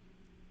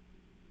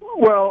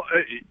 Well,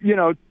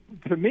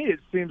 to me it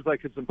seems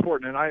like it's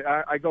important. And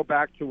I go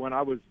back to when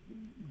I was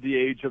the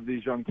age of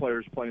these young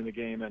players playing the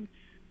game, and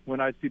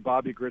when I'd see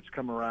Bobby Grich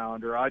come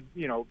around, or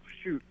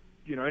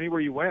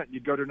anywhere you went,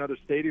 you'd go to another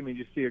stadium and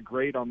you see a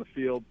great on the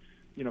field,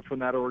 from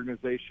that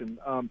organization.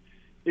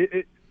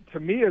 To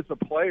me as a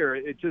player,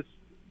 it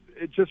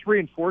just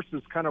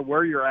reinforces kind of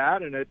where you're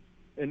at, and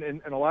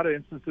in a lot of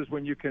instances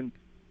when you can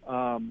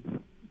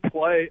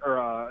play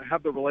or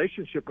have the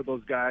relationship with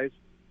those guys,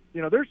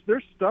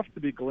 there's stuff to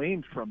be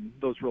gleaned from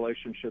those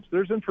relationships.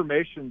 There's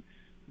information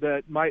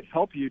that might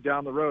help you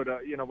down the road.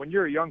 When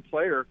you're a young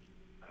player,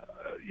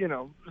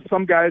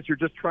 some guys are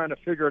just trying to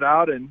figure it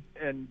out and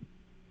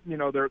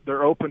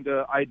they're open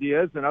to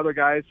ideas, and other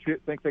guys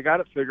think they got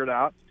it figured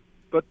out.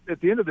 But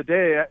at the end of the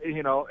day,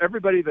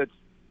 everybody that's,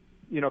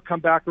 come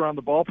back around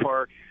the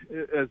ballpark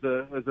as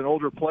an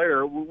older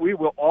player, we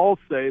will all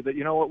say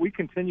that, we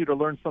continue to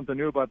learn something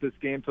new about this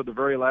game till the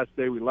very last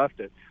day we left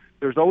it.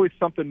 There's always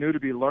something new to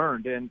be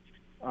learned. And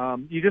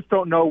you just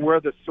don't know where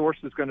the source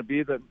is going to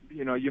be that,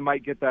 you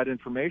might get that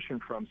information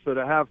from. So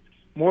to have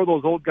more of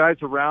those old guys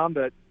around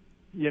that,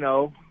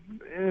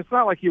 and it's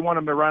not like you want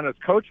them around as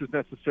coaches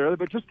necessarily,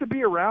 but just to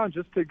be around,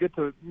 just to get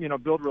to,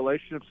 build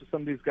relationships with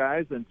some of these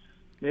guys. And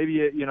maybe,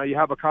 you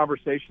have a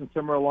conversation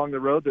somewhere along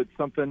the road that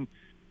something,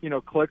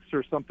 clicks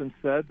or something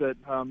said that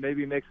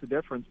maybe makes a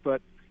difference.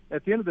 But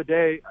at the end of the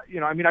day,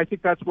 I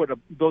think that's what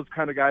those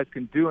kind of guys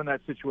can do in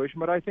that situation.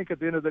 But I think at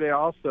the end of the day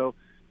also,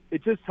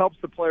 it just helps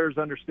the players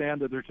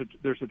understand that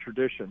there's a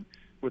tradition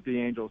with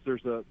the Angels.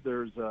 There's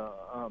a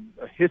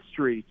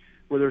history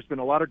where there's been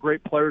a lot of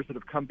great players that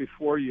have come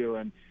before you,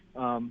 and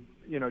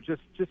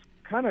just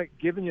kind of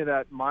giving you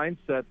that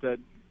mindset that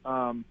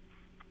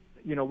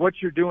what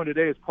you're doing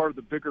today is part of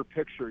the bigger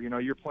picture.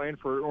 You're playing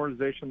for an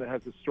organization that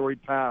has a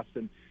storied past,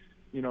 and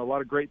a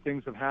lot of great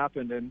things have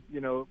happened, and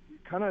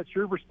kind of it's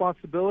your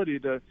responsibility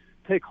to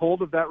take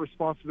hold of that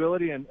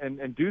responsibility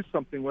and do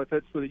something with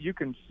it so that you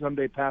can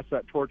someday pass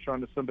that torch on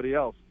to somebody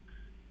else,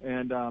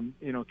 and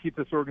keep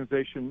this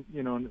organization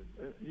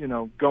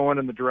going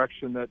in the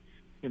direction that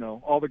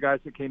all the guys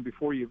that came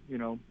before you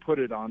put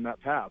it on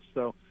that path.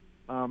 So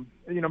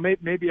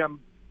maybe I'm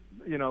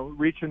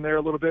reaching there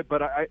a little bit, but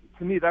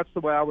to me that's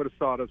the way I would have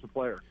saw it as a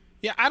player.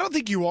 Yeah, I don't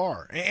think you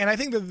are, and I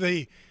think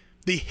that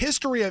the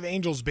history of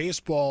Angels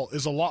baseball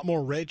is a lot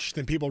more rich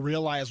than people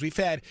realize. We've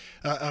had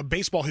a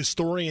baseball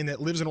historian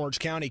that lives in Orange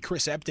County,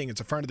 Chris Epting.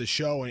 It's a friend of the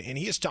show, and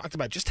he has talked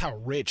about just how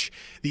rich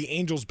the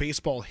Angels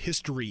baseball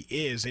history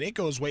is, and it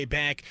goes way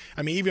back.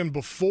 I mean, even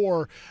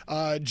before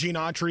Gene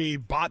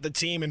Autry bought the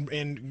team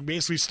and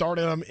basically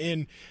started them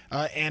in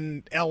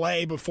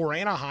L.A. before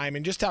Anaheim,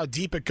 and just how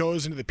deep it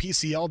goes into the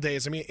PCL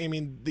days. I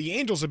mean, the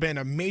Angels have been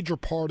a major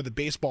part of the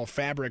baseball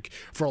fabric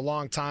for a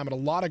long time, and a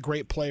lot of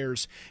great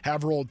players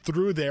have rolled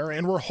through there.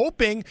 And we're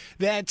hoping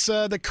that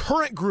the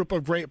current group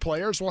of great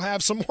players will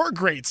have some more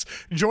greats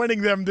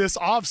joining them this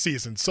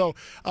offseason. So,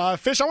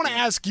 Fish, I want to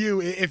ask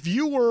you, if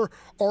you were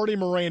Artie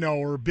Moreno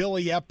or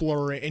Billy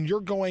Epler and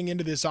you're going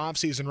into this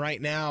offseason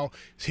right now,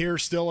 here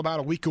still about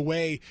a week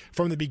away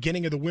from the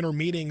beginning of the winter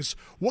meetings,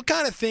 what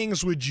kind of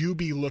things would you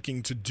be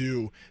looking to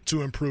do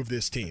to improve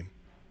this team?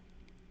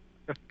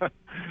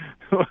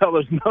 Well,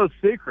 there's no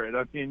secret.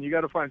 I mean, you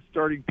got to find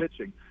starting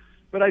pitching.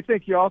 But I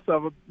think you also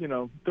have,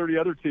 30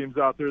 other teams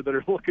out there that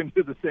are looking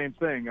to do the same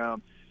thing.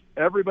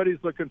 Everybody's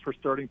looking for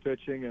starting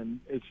pitching, and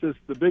it's just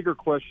the bigger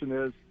question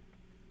is,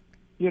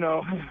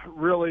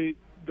 really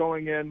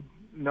going in,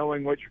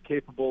 knowing what you're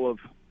capable of,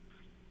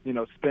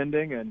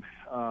 spending, and,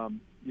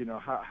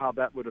 how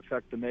that would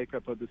affect the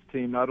makeup of this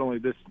team, not only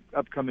this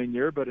upcoming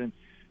year, but in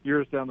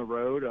years down the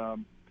road.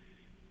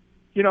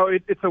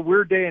 It's a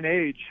weird day and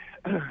age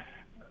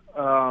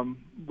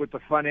with the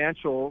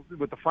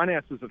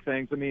finances of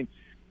things. I mean,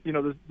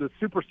 the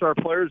superstar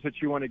players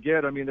that you want to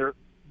get, I mean,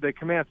 they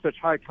command such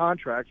high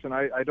contracts, and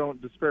I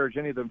don't disparage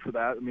any of them for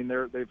that. I mean,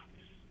 they've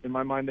in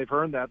my mind, they've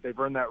earned that. They've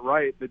earned that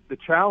right. The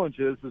challenge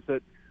is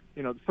that,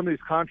 some of these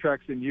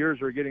contracts in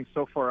years are getting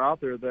so far out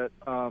there that,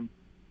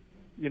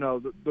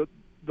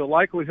 the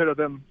likelihood of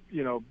them,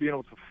 being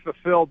able to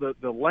fulfill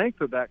the length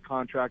of that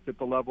contract at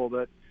the level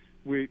that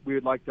we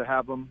would like to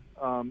have them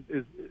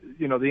is,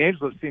 the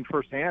Angels have seen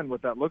firsthand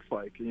what that looks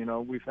like.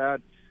 We've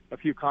had a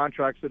few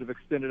contracts that have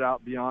extended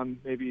out beyond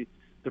maybe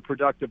the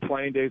productive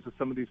playing days of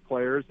some of these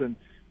players, and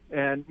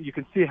you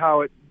can see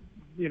how it,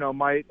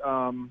 might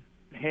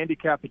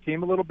handicap a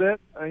team a little bit,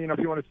 if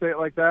you want to say it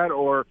like that,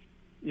 or,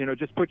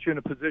 just put you in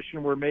a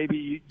position where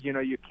maybe,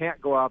 you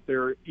can't go out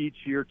there each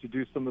year to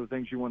do some of the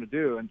things you want to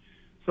do. And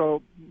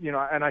so,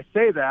 and I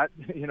say that,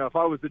 if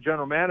I was the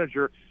general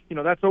manager,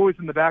 that's always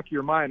in the back of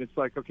your mind. It's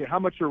like, okay, how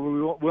much are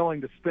we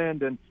willing to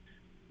spend? And,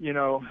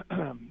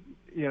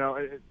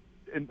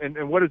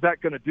 and what is that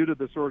going to do to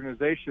this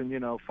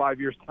organization, 5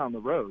 years down the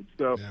road?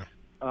 So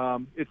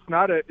it's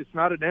not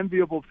an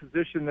enviable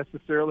position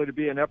necessarily to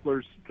be in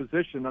Epler's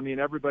position. I mean,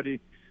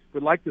 everybody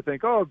would like to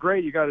think, oh,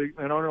 great, you got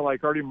an owner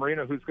like Artie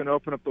Moreno who's going to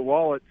open up the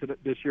wallet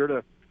this year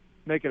to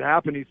make it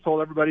happen. He's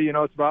told everybody,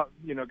 it's about,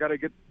 got to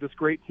get this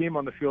great team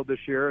on the field this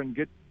year and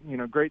get,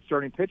 great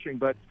starting pitching.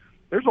 But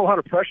there's a lot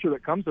of pressure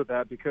that comes with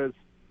that because,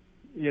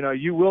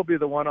 you will be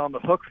the one on the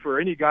hook for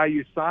any guy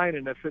you sign.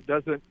 And if it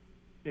doesn't,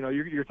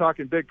 you're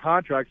talking big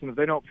contracts, and if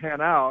they don't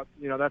pan out,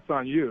 that's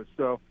on you.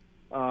 So,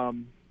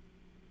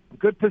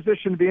 good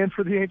position to be in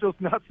for the Angels.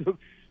 Not so,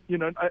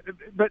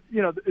 but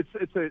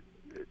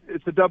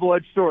it's a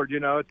double-edged sword.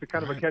 It's a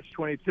kind of a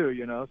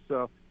catch-22.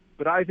 So,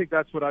 but I think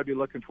that's what I'd be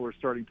looking for,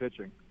 starting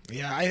pitching.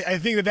 Yeah, I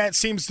think that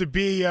seems to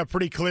be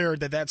pretty clear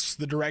that that's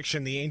the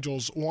direction the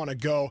Angels want to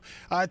go.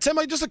 Tim,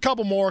 just a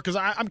couple more, because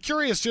I'm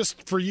curious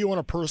just for you on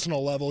a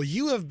personal level.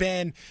 You have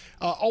been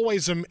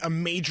always a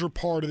major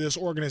part of this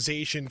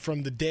organization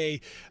from the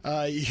day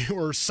you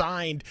were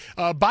signed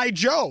by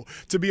Joe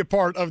to be a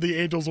part of the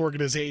Angels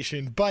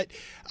organization. But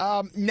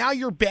now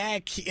you're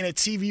back in a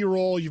TV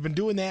role. You've been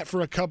doing that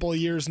for a couple of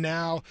years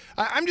now.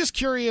 I'm just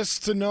curious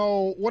to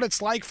know what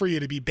it's like for you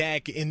to be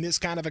back in this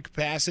kind of a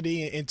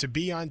capacity and to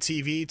be on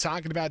TV,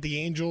 talking about the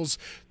Angels,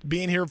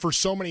 being here for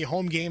so many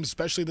home games,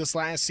 especially this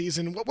last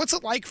season. What's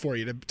it like for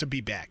you to be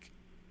back?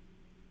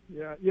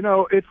 Yeah,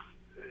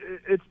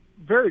 it's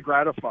very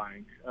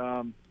gratifying.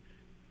 If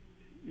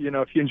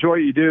you enjoy what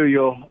you do,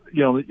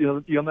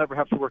 you'll never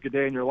have to work a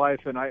day in your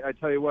life. And I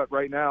tell you what,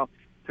 right now,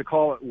 to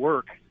call it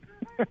work,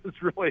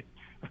 it's really,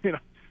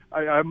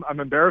 I'm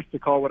embarrassed to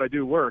call what I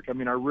do work. I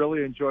mean, I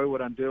really enjoy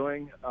what I'm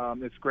doing.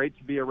 It's great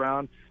to be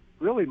around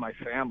really my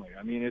family.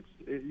 I mean,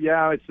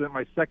 it's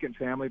my second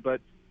family, but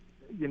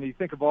you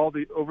think of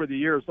over the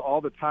years,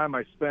 all the time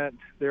I spent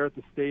there at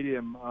the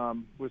stadium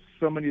with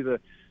so many of the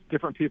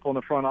different people in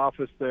the front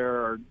office there,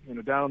 or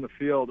down on the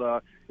field.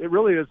 It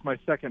really is my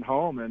second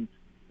home, and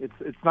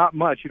it's not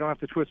much. You don't have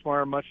to twist my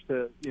arm much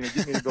to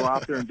get me to go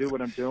out there and do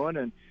what I'm doing,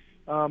 and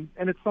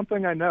it's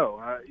something I know.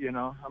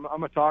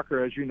 I'm a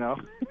talker, as you know.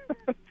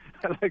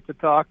 I like to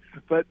talk,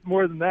 but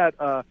more than that,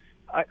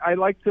 I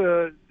like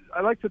to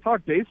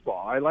talk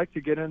baseball. I like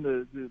to get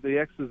into the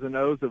X's and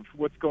O's of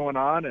what's going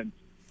on, and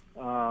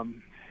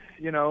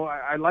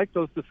I like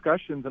those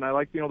discussions, and I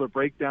like to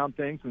break down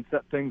things and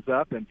set things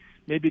up and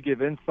maybe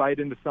give insight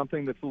into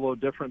something that's a little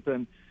different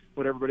than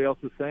what everybody else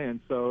is saying.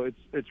 So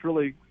it's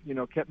really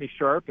kept me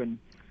sharp and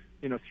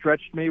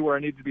stretched me where I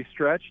need to be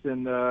stretched,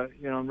 and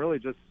and really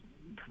just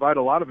provide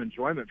a lot of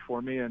enjoyment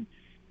for me and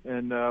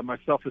my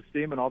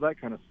self-esteem and all that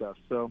kind of stuff.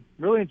 So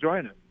really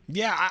enjoying it.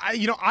 Yeah,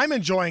 I'm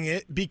enjoying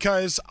it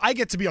because I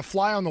get to be a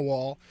fly on the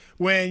wall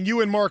when you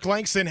and Mark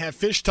Langston have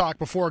fish talk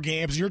before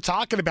games. And you're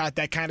talking about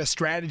that kind of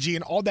strategy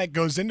and all that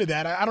goes into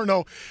that. I don't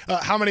know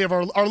how many of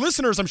our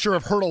listeners, I'm sure,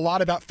 have heard a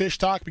lot about fish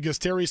talk because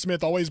Terry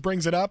Smith always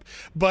brings it up.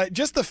 But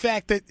just the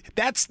fact that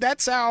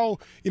that's how,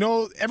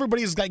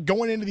 everybody's like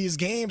going into these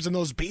games and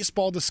those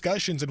baseball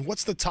discussions and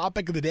what's the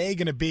topic of the day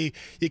going to be.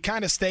 You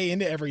kind of stay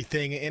into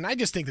everything. And I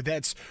just think that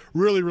that's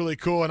really, really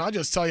cool. And I'll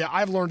just tell you,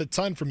 I've learned a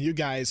ton from you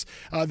guys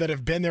that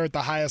have been there at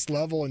the highest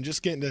level, and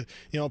just getting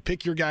to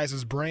pick your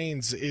guys'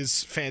 brains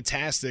is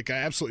fantastic. I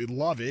absolutely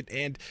love it.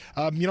 And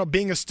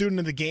being a student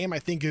of the game, I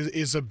think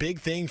is a big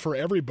thing for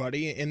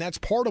everybody, and that's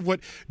part of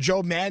what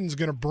Joe Maddon's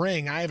going to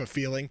bring, I have a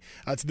feeling,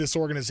 to this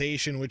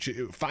organization, which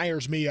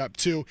fires me up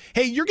too.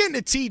 Hey, you're getting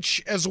to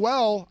teach as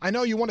well. I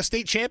know you won a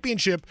state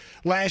championship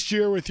last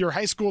year with your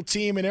high school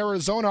team in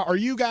Arizona. Are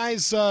you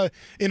guys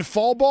in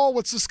fall ball?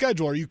 What's the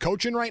schedule? Are you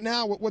coaching right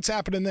now? What's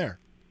happening there?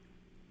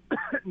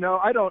 No,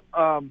 I don't.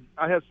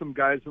 I have some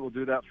guys that will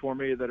do that for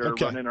me that are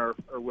running our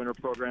winter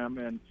program,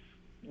 and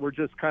we're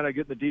just kind of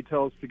getting the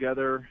details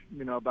together,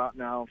 about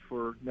now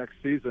for next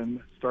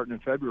season, starting in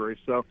February.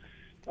 So,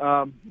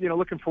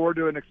 looking forward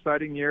to an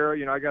exciting year.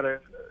 I got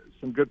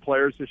some good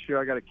players this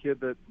year. I got a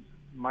kid that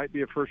might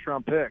be a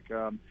first-round pick.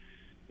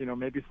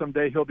 Maybe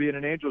someday he'll be in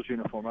an Angels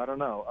uniform. I don't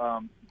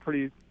know.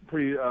 Pretty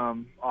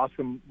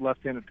awesome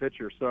left-handed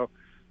pitcher. So,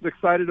 I'm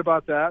excited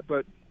about that,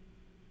 but.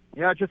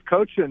 Yeah, just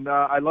coaching.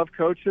 I love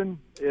coaching.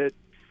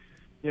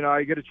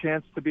 I get a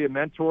chance to be a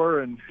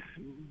mentor and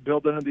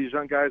build into these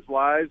young guys'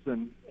 lives,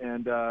 and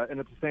at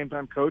the same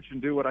time coach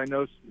and do what I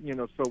know,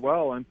 so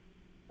well. And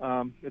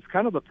it's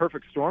kind of the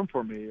perfect storm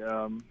for me.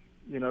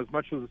 As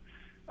much as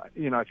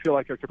I feel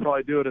like I could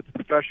probably do it at the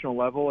professional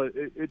level.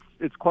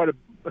 It's quite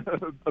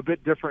a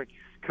bit different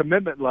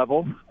commitment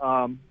level.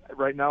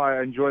 Right now,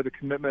 I enjoy the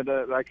commitment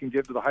that I can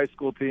give to the high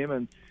school team,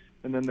 and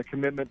then the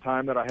commitment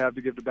time that I have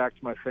to give back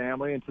to my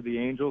family and to the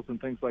Angels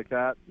and things like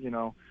that,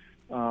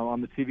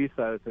 on the TV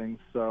side of things.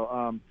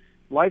 So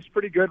life's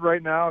pretty good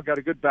right now. I've got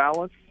a good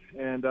balance,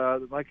 and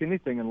like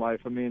anything in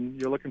life,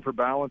 you're looking for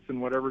balance in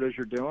whatever it is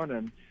you're doing,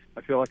 and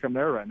I feel like I'm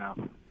there right now.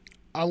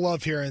 I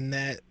love hearing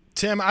that.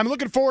 Tim, I'm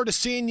looking forward to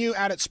seeing you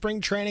out at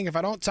spring training. If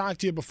I don't talk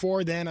to you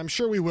before then, I'm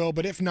sure we will,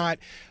 but if not,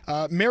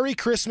 Merry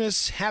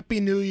Christmas, Happy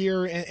New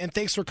Year, and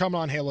thanks for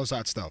coming on Halo's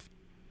Hot Stuff.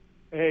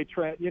 Hey,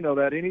 Trent, you know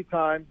that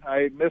anytime.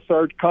 I miss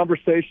our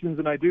conversations,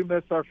 and I do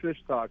miss our fish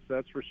talks,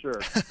 that's for sure.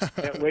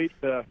 Can't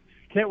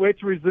wait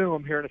to resume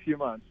them here in a few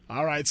months.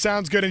 All right,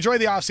 sounds good. Enjoy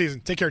the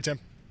offseason. Take care, Tim.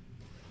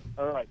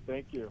 All right,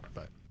 thank you.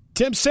 Bye.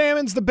 Tim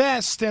Salmon's the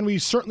best, and we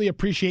certainly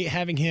appreciate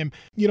having him.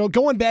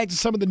 Going back to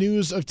some of the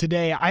news of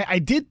today, I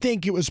did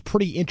think it was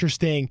pretty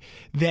interesting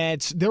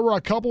that there were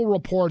a couple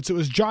reports. It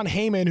was John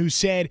Heyman who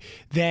said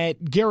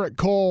that Gerrit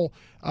Cole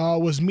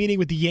was meeting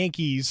with the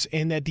Yankees,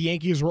 and that the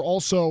Yankees were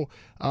also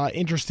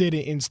interested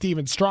in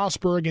Steven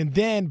Strasburg. And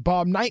then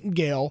Bob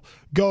Nightingale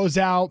goes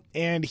out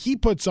and he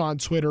puts on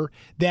Twitter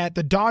that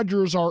the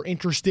Dodgers are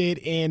interested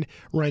in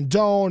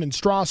Rendon and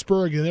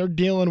Strasburg, and they're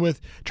dealing with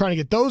trying to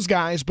get those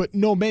guys, but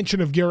no mention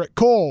of Gerrit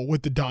Cole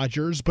with the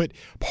Dodgers. But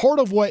part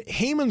of what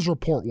Heyman's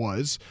report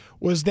was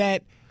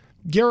that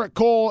Gerrit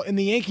Cole and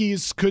the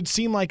Yankees could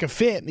seem like a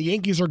fit, and the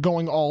Yankees are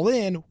going all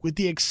in, with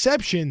the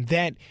exception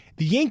that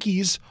the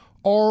Yankees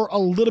are a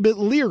little bit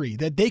leery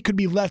that they could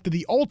be left to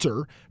the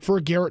altar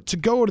for Gerrit to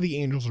go to the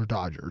Angels or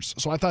Dodgers.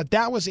 So I thought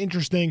that was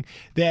interesting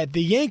that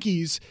the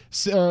Yankees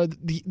the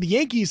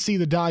Yankees see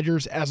the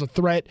Dodgers as a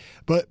threat,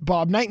 but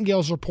Bob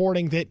Nightingale's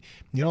reporting that,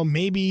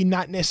 maybe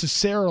not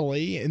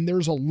necessarily, and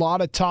there's a lot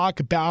of talk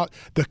about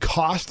the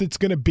cost it's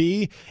going to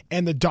be,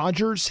 and the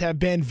Dodgers have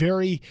been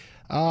very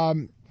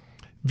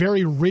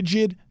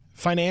rigid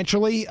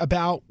financially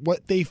about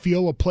what they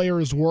feel a player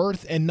is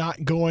worth and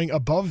not going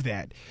above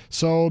that.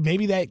 So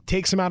maybe that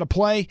takes them out of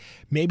play.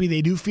 Maybe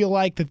they do feel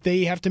like that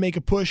they have to make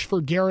a push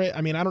for Gerrit.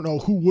 I don't know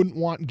who wouldn't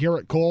want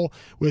Gerrit Cole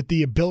with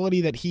the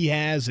ability that he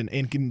has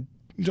and can.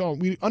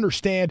 We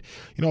understand,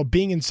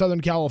 being in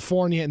Southern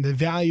California and the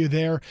value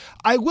there.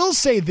 I will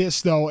say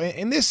this, though,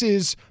 and this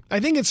is,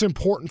 I think it's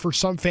important for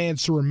some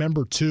fans to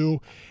remember,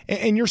 too,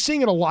 and you're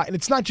seeing it a lot, and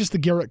it's not just the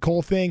Gerrit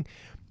Cole thing.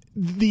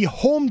 The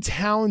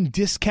hometown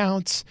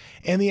discounts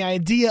and the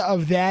idea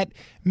of that,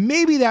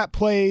 maybe that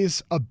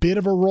plays a bit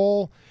of a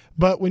role,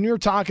 but when you're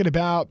talking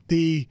about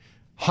the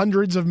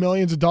hundreds of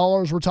millions of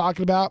dollars we're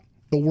talking about,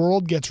 the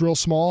world gets real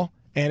small,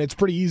 and it's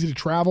pretty easy to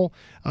travel,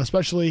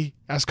 especially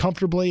as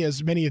comfortably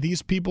as many of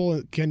these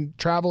people can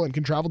travel and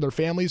can travel their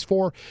families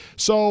for.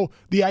 So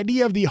the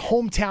idea of the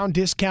hometown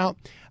discount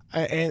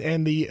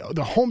and the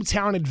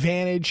hometown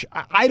advantage,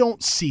 I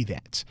don't see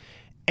that.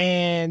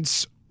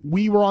 And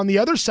we were on the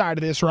other side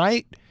of this,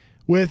 right,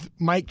 with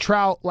Mike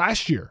Trout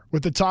last year,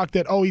 with the talk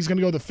that, he's going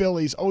to go to the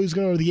Phillies, he's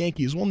going to go to the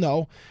Yankees. Well,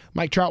 no,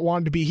 Mike Trout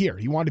wanted to be here.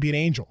 He wanted to be an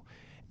Angel.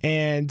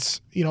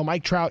 And,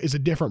 Mike Trout is a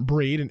different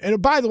breed.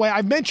 And by the way,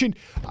 I've mentioned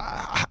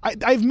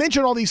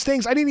all these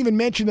things. I didn't even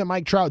mention that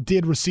Mike Trout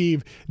did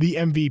receive the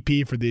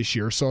MVP for this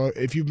year. So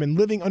if you've been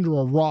living under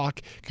a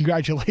rock,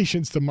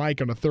 congratulations to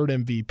Mike on a third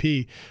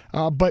MVP.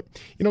 But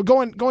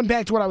going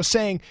back to what I was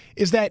saying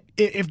is that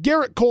if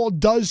Gerrit Cole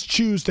does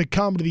choose to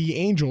come to the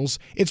Angels,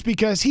 it's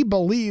because he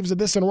believes that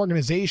this is an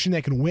organization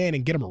that can win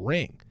and get him a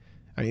ring.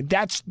 I mean,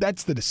 that's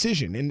the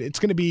decision. And it's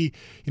going to be,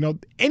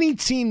 any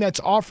team that's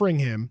offering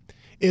him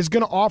is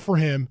going to offer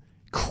him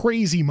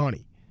crazy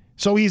money.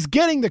 So he's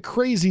getting the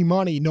crazy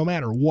money no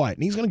matter what.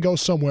 And he's going to go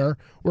somewhere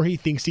where he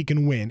thinks he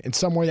can win and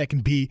somewhere that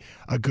can be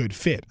a good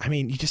fit. I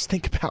mean, you just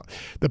think about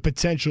the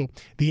potential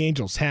the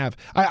Angels have.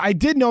 I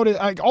did notice,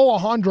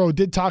 Alejandro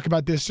did talk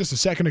about this just a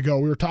second ago.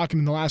 We were talking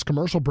in the last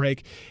commercial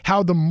break,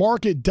 how the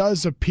market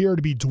does appear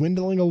to be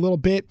dwindling a little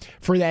bit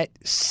for that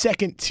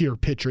second-tier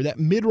pitcher, that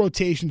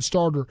mid-rotation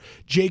starter.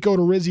 Jake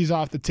Odorizzi's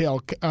off the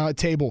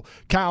table.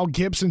 Kyle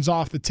Gibson's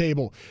off the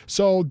table.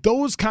 So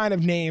those kind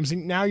of names,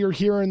 and now you're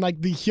hearing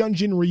like the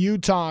Hyunjin Ryu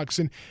talks,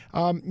 and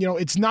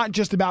it's not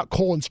just about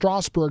Cole and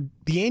Strasburg.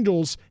 The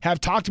Angels have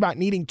talked about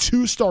needing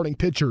 2 starting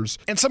pitchers,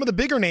 and some of the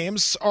bigger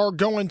names are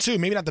going too.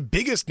 Maybe not the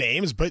biggest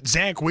names, but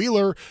Zach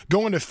Wheeler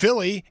going to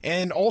Philly,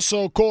 and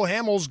also Cole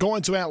Hamels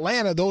going to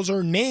Atlanta. Those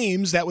are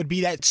names that would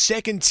be that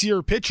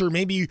second-tier pitcher.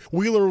 Maybe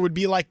Wheeler would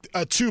be like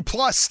a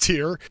 2+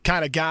 tier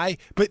kind of guy,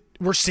 but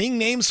we're seeing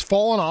names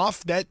falling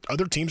off that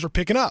other teams are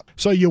picking up.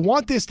 So you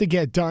want this to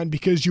get done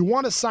because you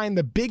want to sign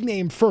the big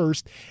name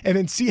first and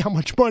then see how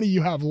much money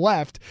you have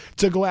left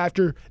to go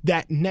after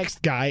that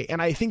next guy.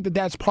 And I think that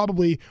that's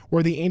probably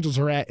where the Angels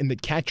are at in the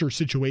catcher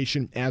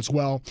situation as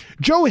well.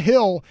 Joe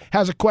Hill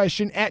has a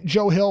question at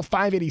Joe Hill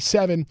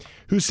 587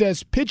 who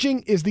says,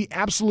 pitching is the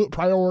absolute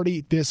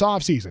priority this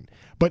offseason.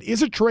 But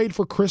is a trade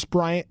for Chris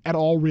Bryant at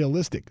all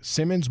realistic?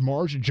 Simmons,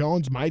 Marsh,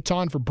 Jones,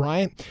 Maiton for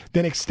Bryant,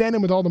 then extend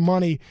him with all the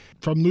money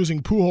from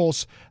losing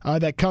Pujols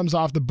that comes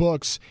off the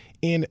books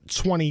in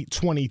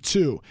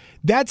 2022.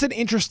 That's an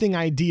interesting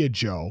idea,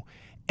 Joe.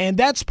 And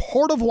that's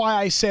part of why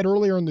I said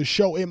earlier in the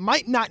show, it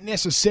might not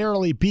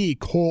necessarily be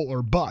Cole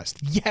or bust.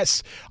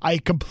 Yes, I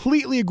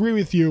completely agree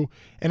with you.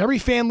 And every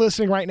fan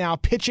listening right now,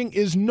 pitching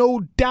is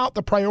no doubt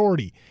the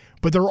priority.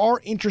 But there are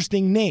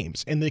interesting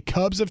names, and the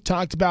Cubs have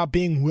talked about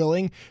being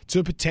willing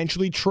to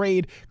potentially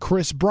trade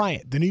Chris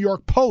Bryant. The New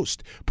York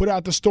Post put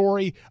out the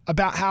story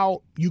about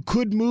how you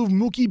could move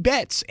Mookie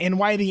Betts and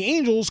why the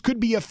Angels could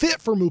be a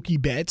fit for Mookie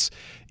Betts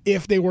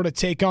if they were to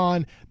take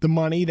on the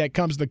money that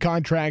comes to the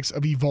contracts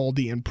of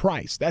Eovaldi and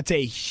Price. That's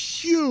a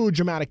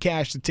huge amount of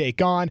cash to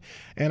take on,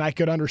 and I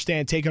could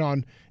understand taking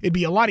on, it'd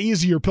be a lot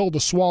easier pill to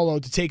swallow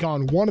to take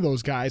on one of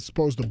those guys as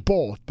opposed to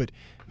both. But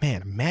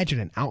man, imagine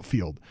an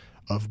outfield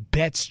of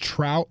Betts,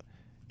 Trout,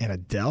 and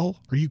Adele?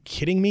 Are you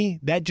kidding me?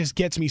 That just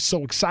gets me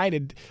so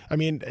excited. I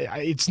mean,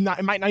 it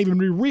might not even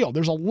be real.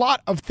 There's a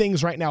lot of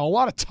things right now, a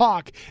lot of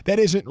talk that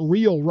isn't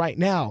real right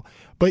now,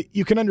 but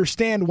you can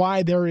understand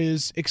why there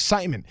is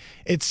excitement.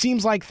 It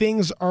seems like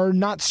things are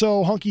not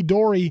so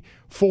hunky-dory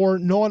for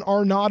Nolan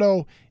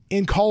Arenado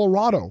in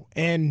Colorado,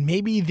 and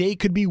maybe they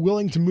could be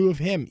willing to move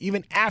him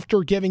even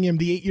after giving him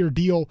the 8-year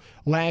deal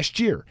last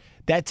year.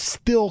 That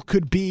still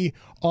could be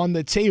on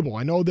the table.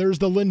 I know there's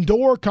the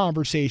Lindor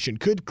conversation.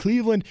 Could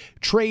Cleveland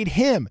trade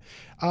him?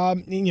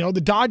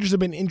 The Dodgers have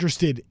been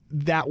interested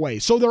that way.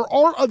 So there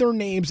are other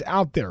names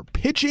out there.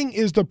 Pitching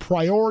is the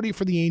priority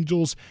for the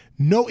Angels.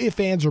 No ifs,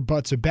 ands, or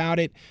buts about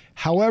it.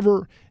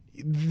 However,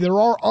 there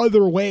are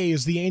other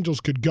ways the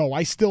Angels could go.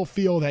 I still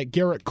feel that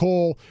Gerrit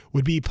Cole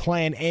would be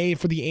plan A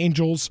for the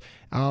Angels,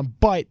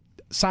 but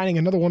signing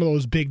another one of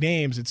those big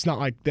names, it's not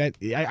like that.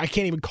 I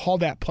can't even call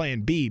that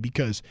plan B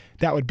because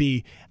that would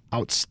be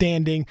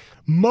outstanding.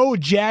 Mo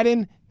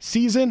Jadden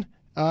season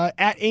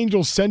at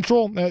Angels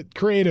Central,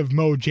 creative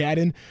Mo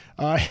Jadden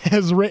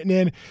has written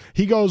in.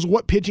 He goes,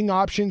 what pitching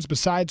options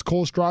besides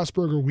Cole,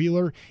 Strasburg, or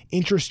Wheeler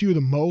interest you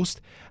the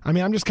most? I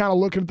mean, I'm just kind of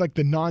looking at like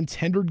the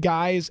non-tendered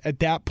guys at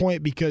that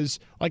point because,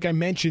 like I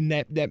mentioned,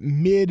 that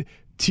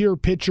mid-tier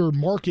pitcher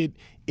market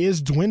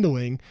is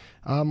dwindling.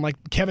 Like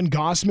Kevin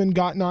Gausman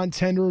got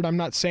non-tendered. I'm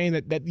not saying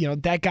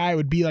that guy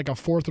would be like a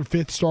 4th or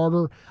 5th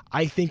starter,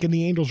 I think, in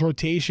the Angels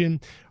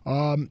rotation.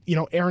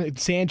 Aaron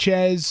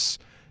Sanchez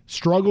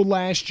struggled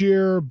last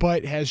year,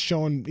 but has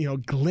shown,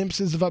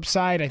 glimpses of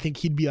upside. I think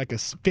he'd be like a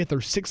 5th or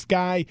 6th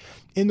guy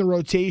in the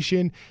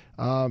rotation.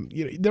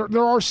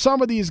 There are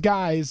some of these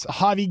guys.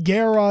 Javi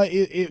Guerra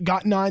it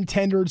got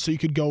non-tendered, so you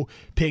could go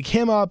pick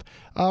him up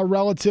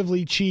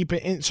relatively cheap.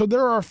 And so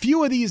there are a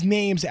few of these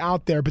names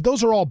out there, but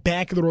those are all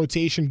back of the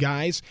rotation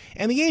guys.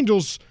 And the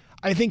Angels,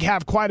 I think,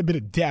 have quite a bit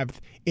of depth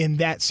in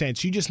that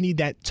sense. You just need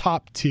that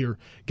top-tier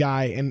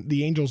guy, and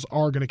the Angels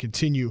are going to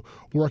continue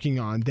working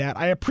on that.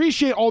 I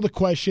appreciate all the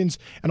questions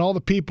and all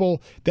the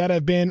people that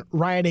have been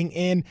writing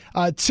in.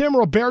 Tim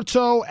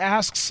Roberto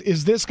asks,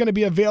 is this going to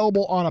be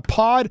available on a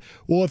pod?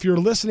 Well, if you're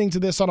listening to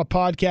this on a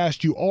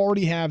podcast, you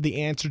already have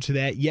the answer to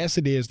that. Yes,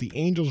 it is. The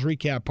Angels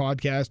Recap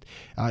Podcast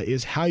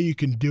is how you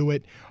can do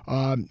it.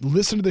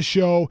 Listen to the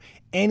show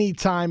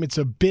anytime. It's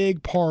a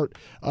big part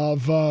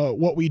of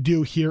what we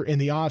do here in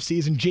the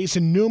offseason.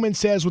 Jason Newman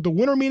says, with the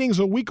winter meetings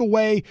a week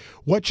away,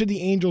 what should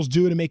the Angels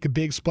do to make a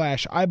big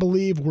splash? I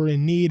believe we're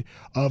in need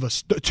of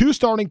two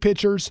starting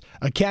pitchers,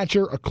 a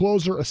catcher, a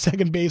closer, a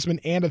second baseman,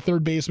 and a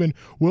third baseman.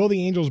 Will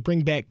the Angels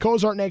bring back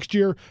Cozart next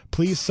year?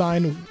 Please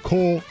sign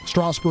Cole,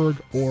 Strasburg,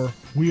 or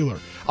Wheeler.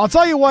 I'll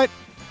tell you what,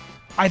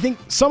 I think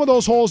some of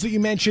those holes that you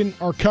mentioned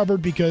are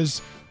covered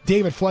because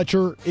David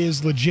Fletcher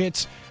is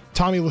legit.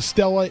 Tommy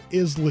LaStella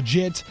is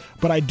legit,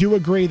 but I do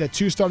agree that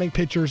two starting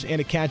pitchers and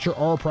a catcher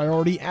are a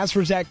priority. As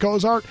for Zach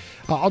Cozart,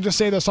 I'll just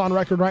say this on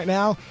record right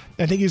now.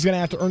 I think he's going to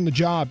have to earn the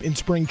job in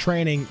spring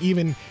training,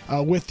 even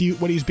with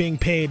what he's being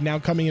paid now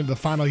coming into the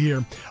final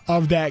year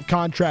of that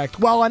contract.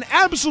 Well, an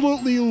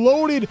absolutely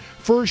loaded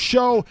first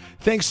show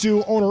thanks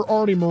to owner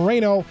Artie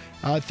Moreno,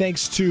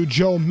 thanks to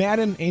Joe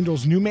Madden,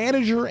 Angels' new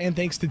manager, and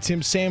thanks to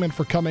Tim Salmon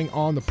for coming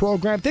on the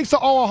program. Thanks to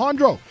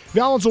Alejandro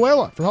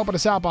Valenzuela for helping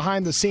us out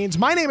behind the scenes.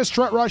 My name is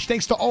Trent Rush.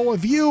 Thanks to all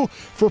of you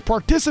for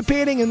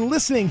participating and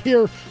listening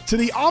here to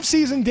the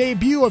offseason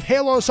debut of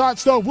Halo's Hot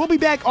Stove. We'll be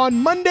back on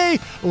Monday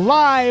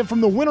live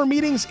from the winter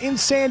meetings in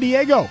San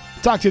Diego.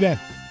 Talk to you then.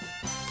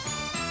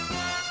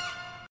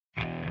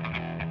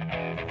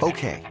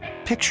 Okay,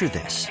 picture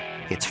this.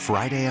 It's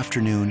Friday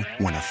afternoon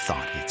when a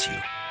thought hits you.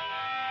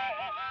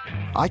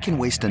 I can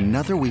waste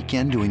another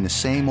weekend doing the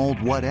same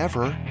old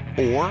whatever,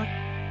 or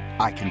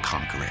I can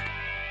conquer it.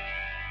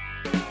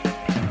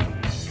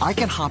 I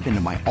can hop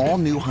into my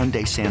all-new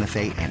Hyundai Santa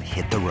Fe and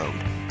hit the road.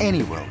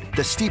 Any road.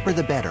 The steeper,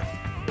 the better.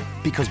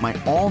 Because my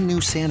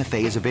all-new Santa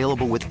Fe is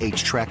available with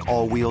H-Track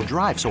all-wheel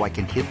drive, so I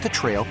can hit the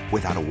trail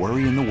without a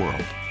worry in the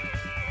world.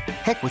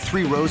 Heck, with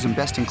 3 rows and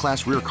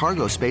best-in-class rear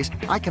cargo space,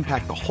 I can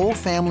pack the whole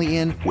family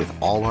in with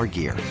all our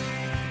gear.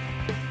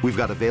 We've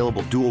got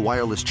available dual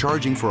wireless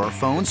charging for our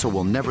phones, so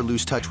we'll never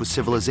lose touch with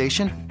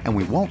civilization, and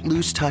we won't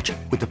lose touch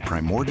with the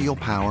primordial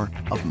power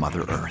of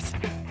Mother Earth.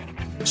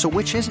 So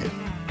which is it?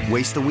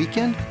 Waste the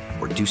weekend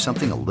or do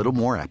something a little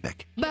more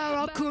epic?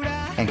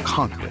 And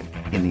conquer it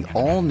in the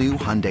all-new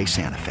Hyundai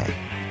Santa Fe.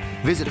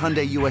 Visit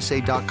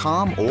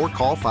HyundaiUSA.com or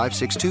call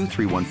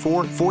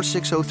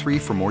 562-314-4603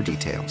 for more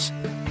details.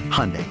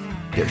 Hyundai,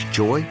 there's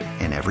joy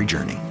in every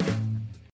journey.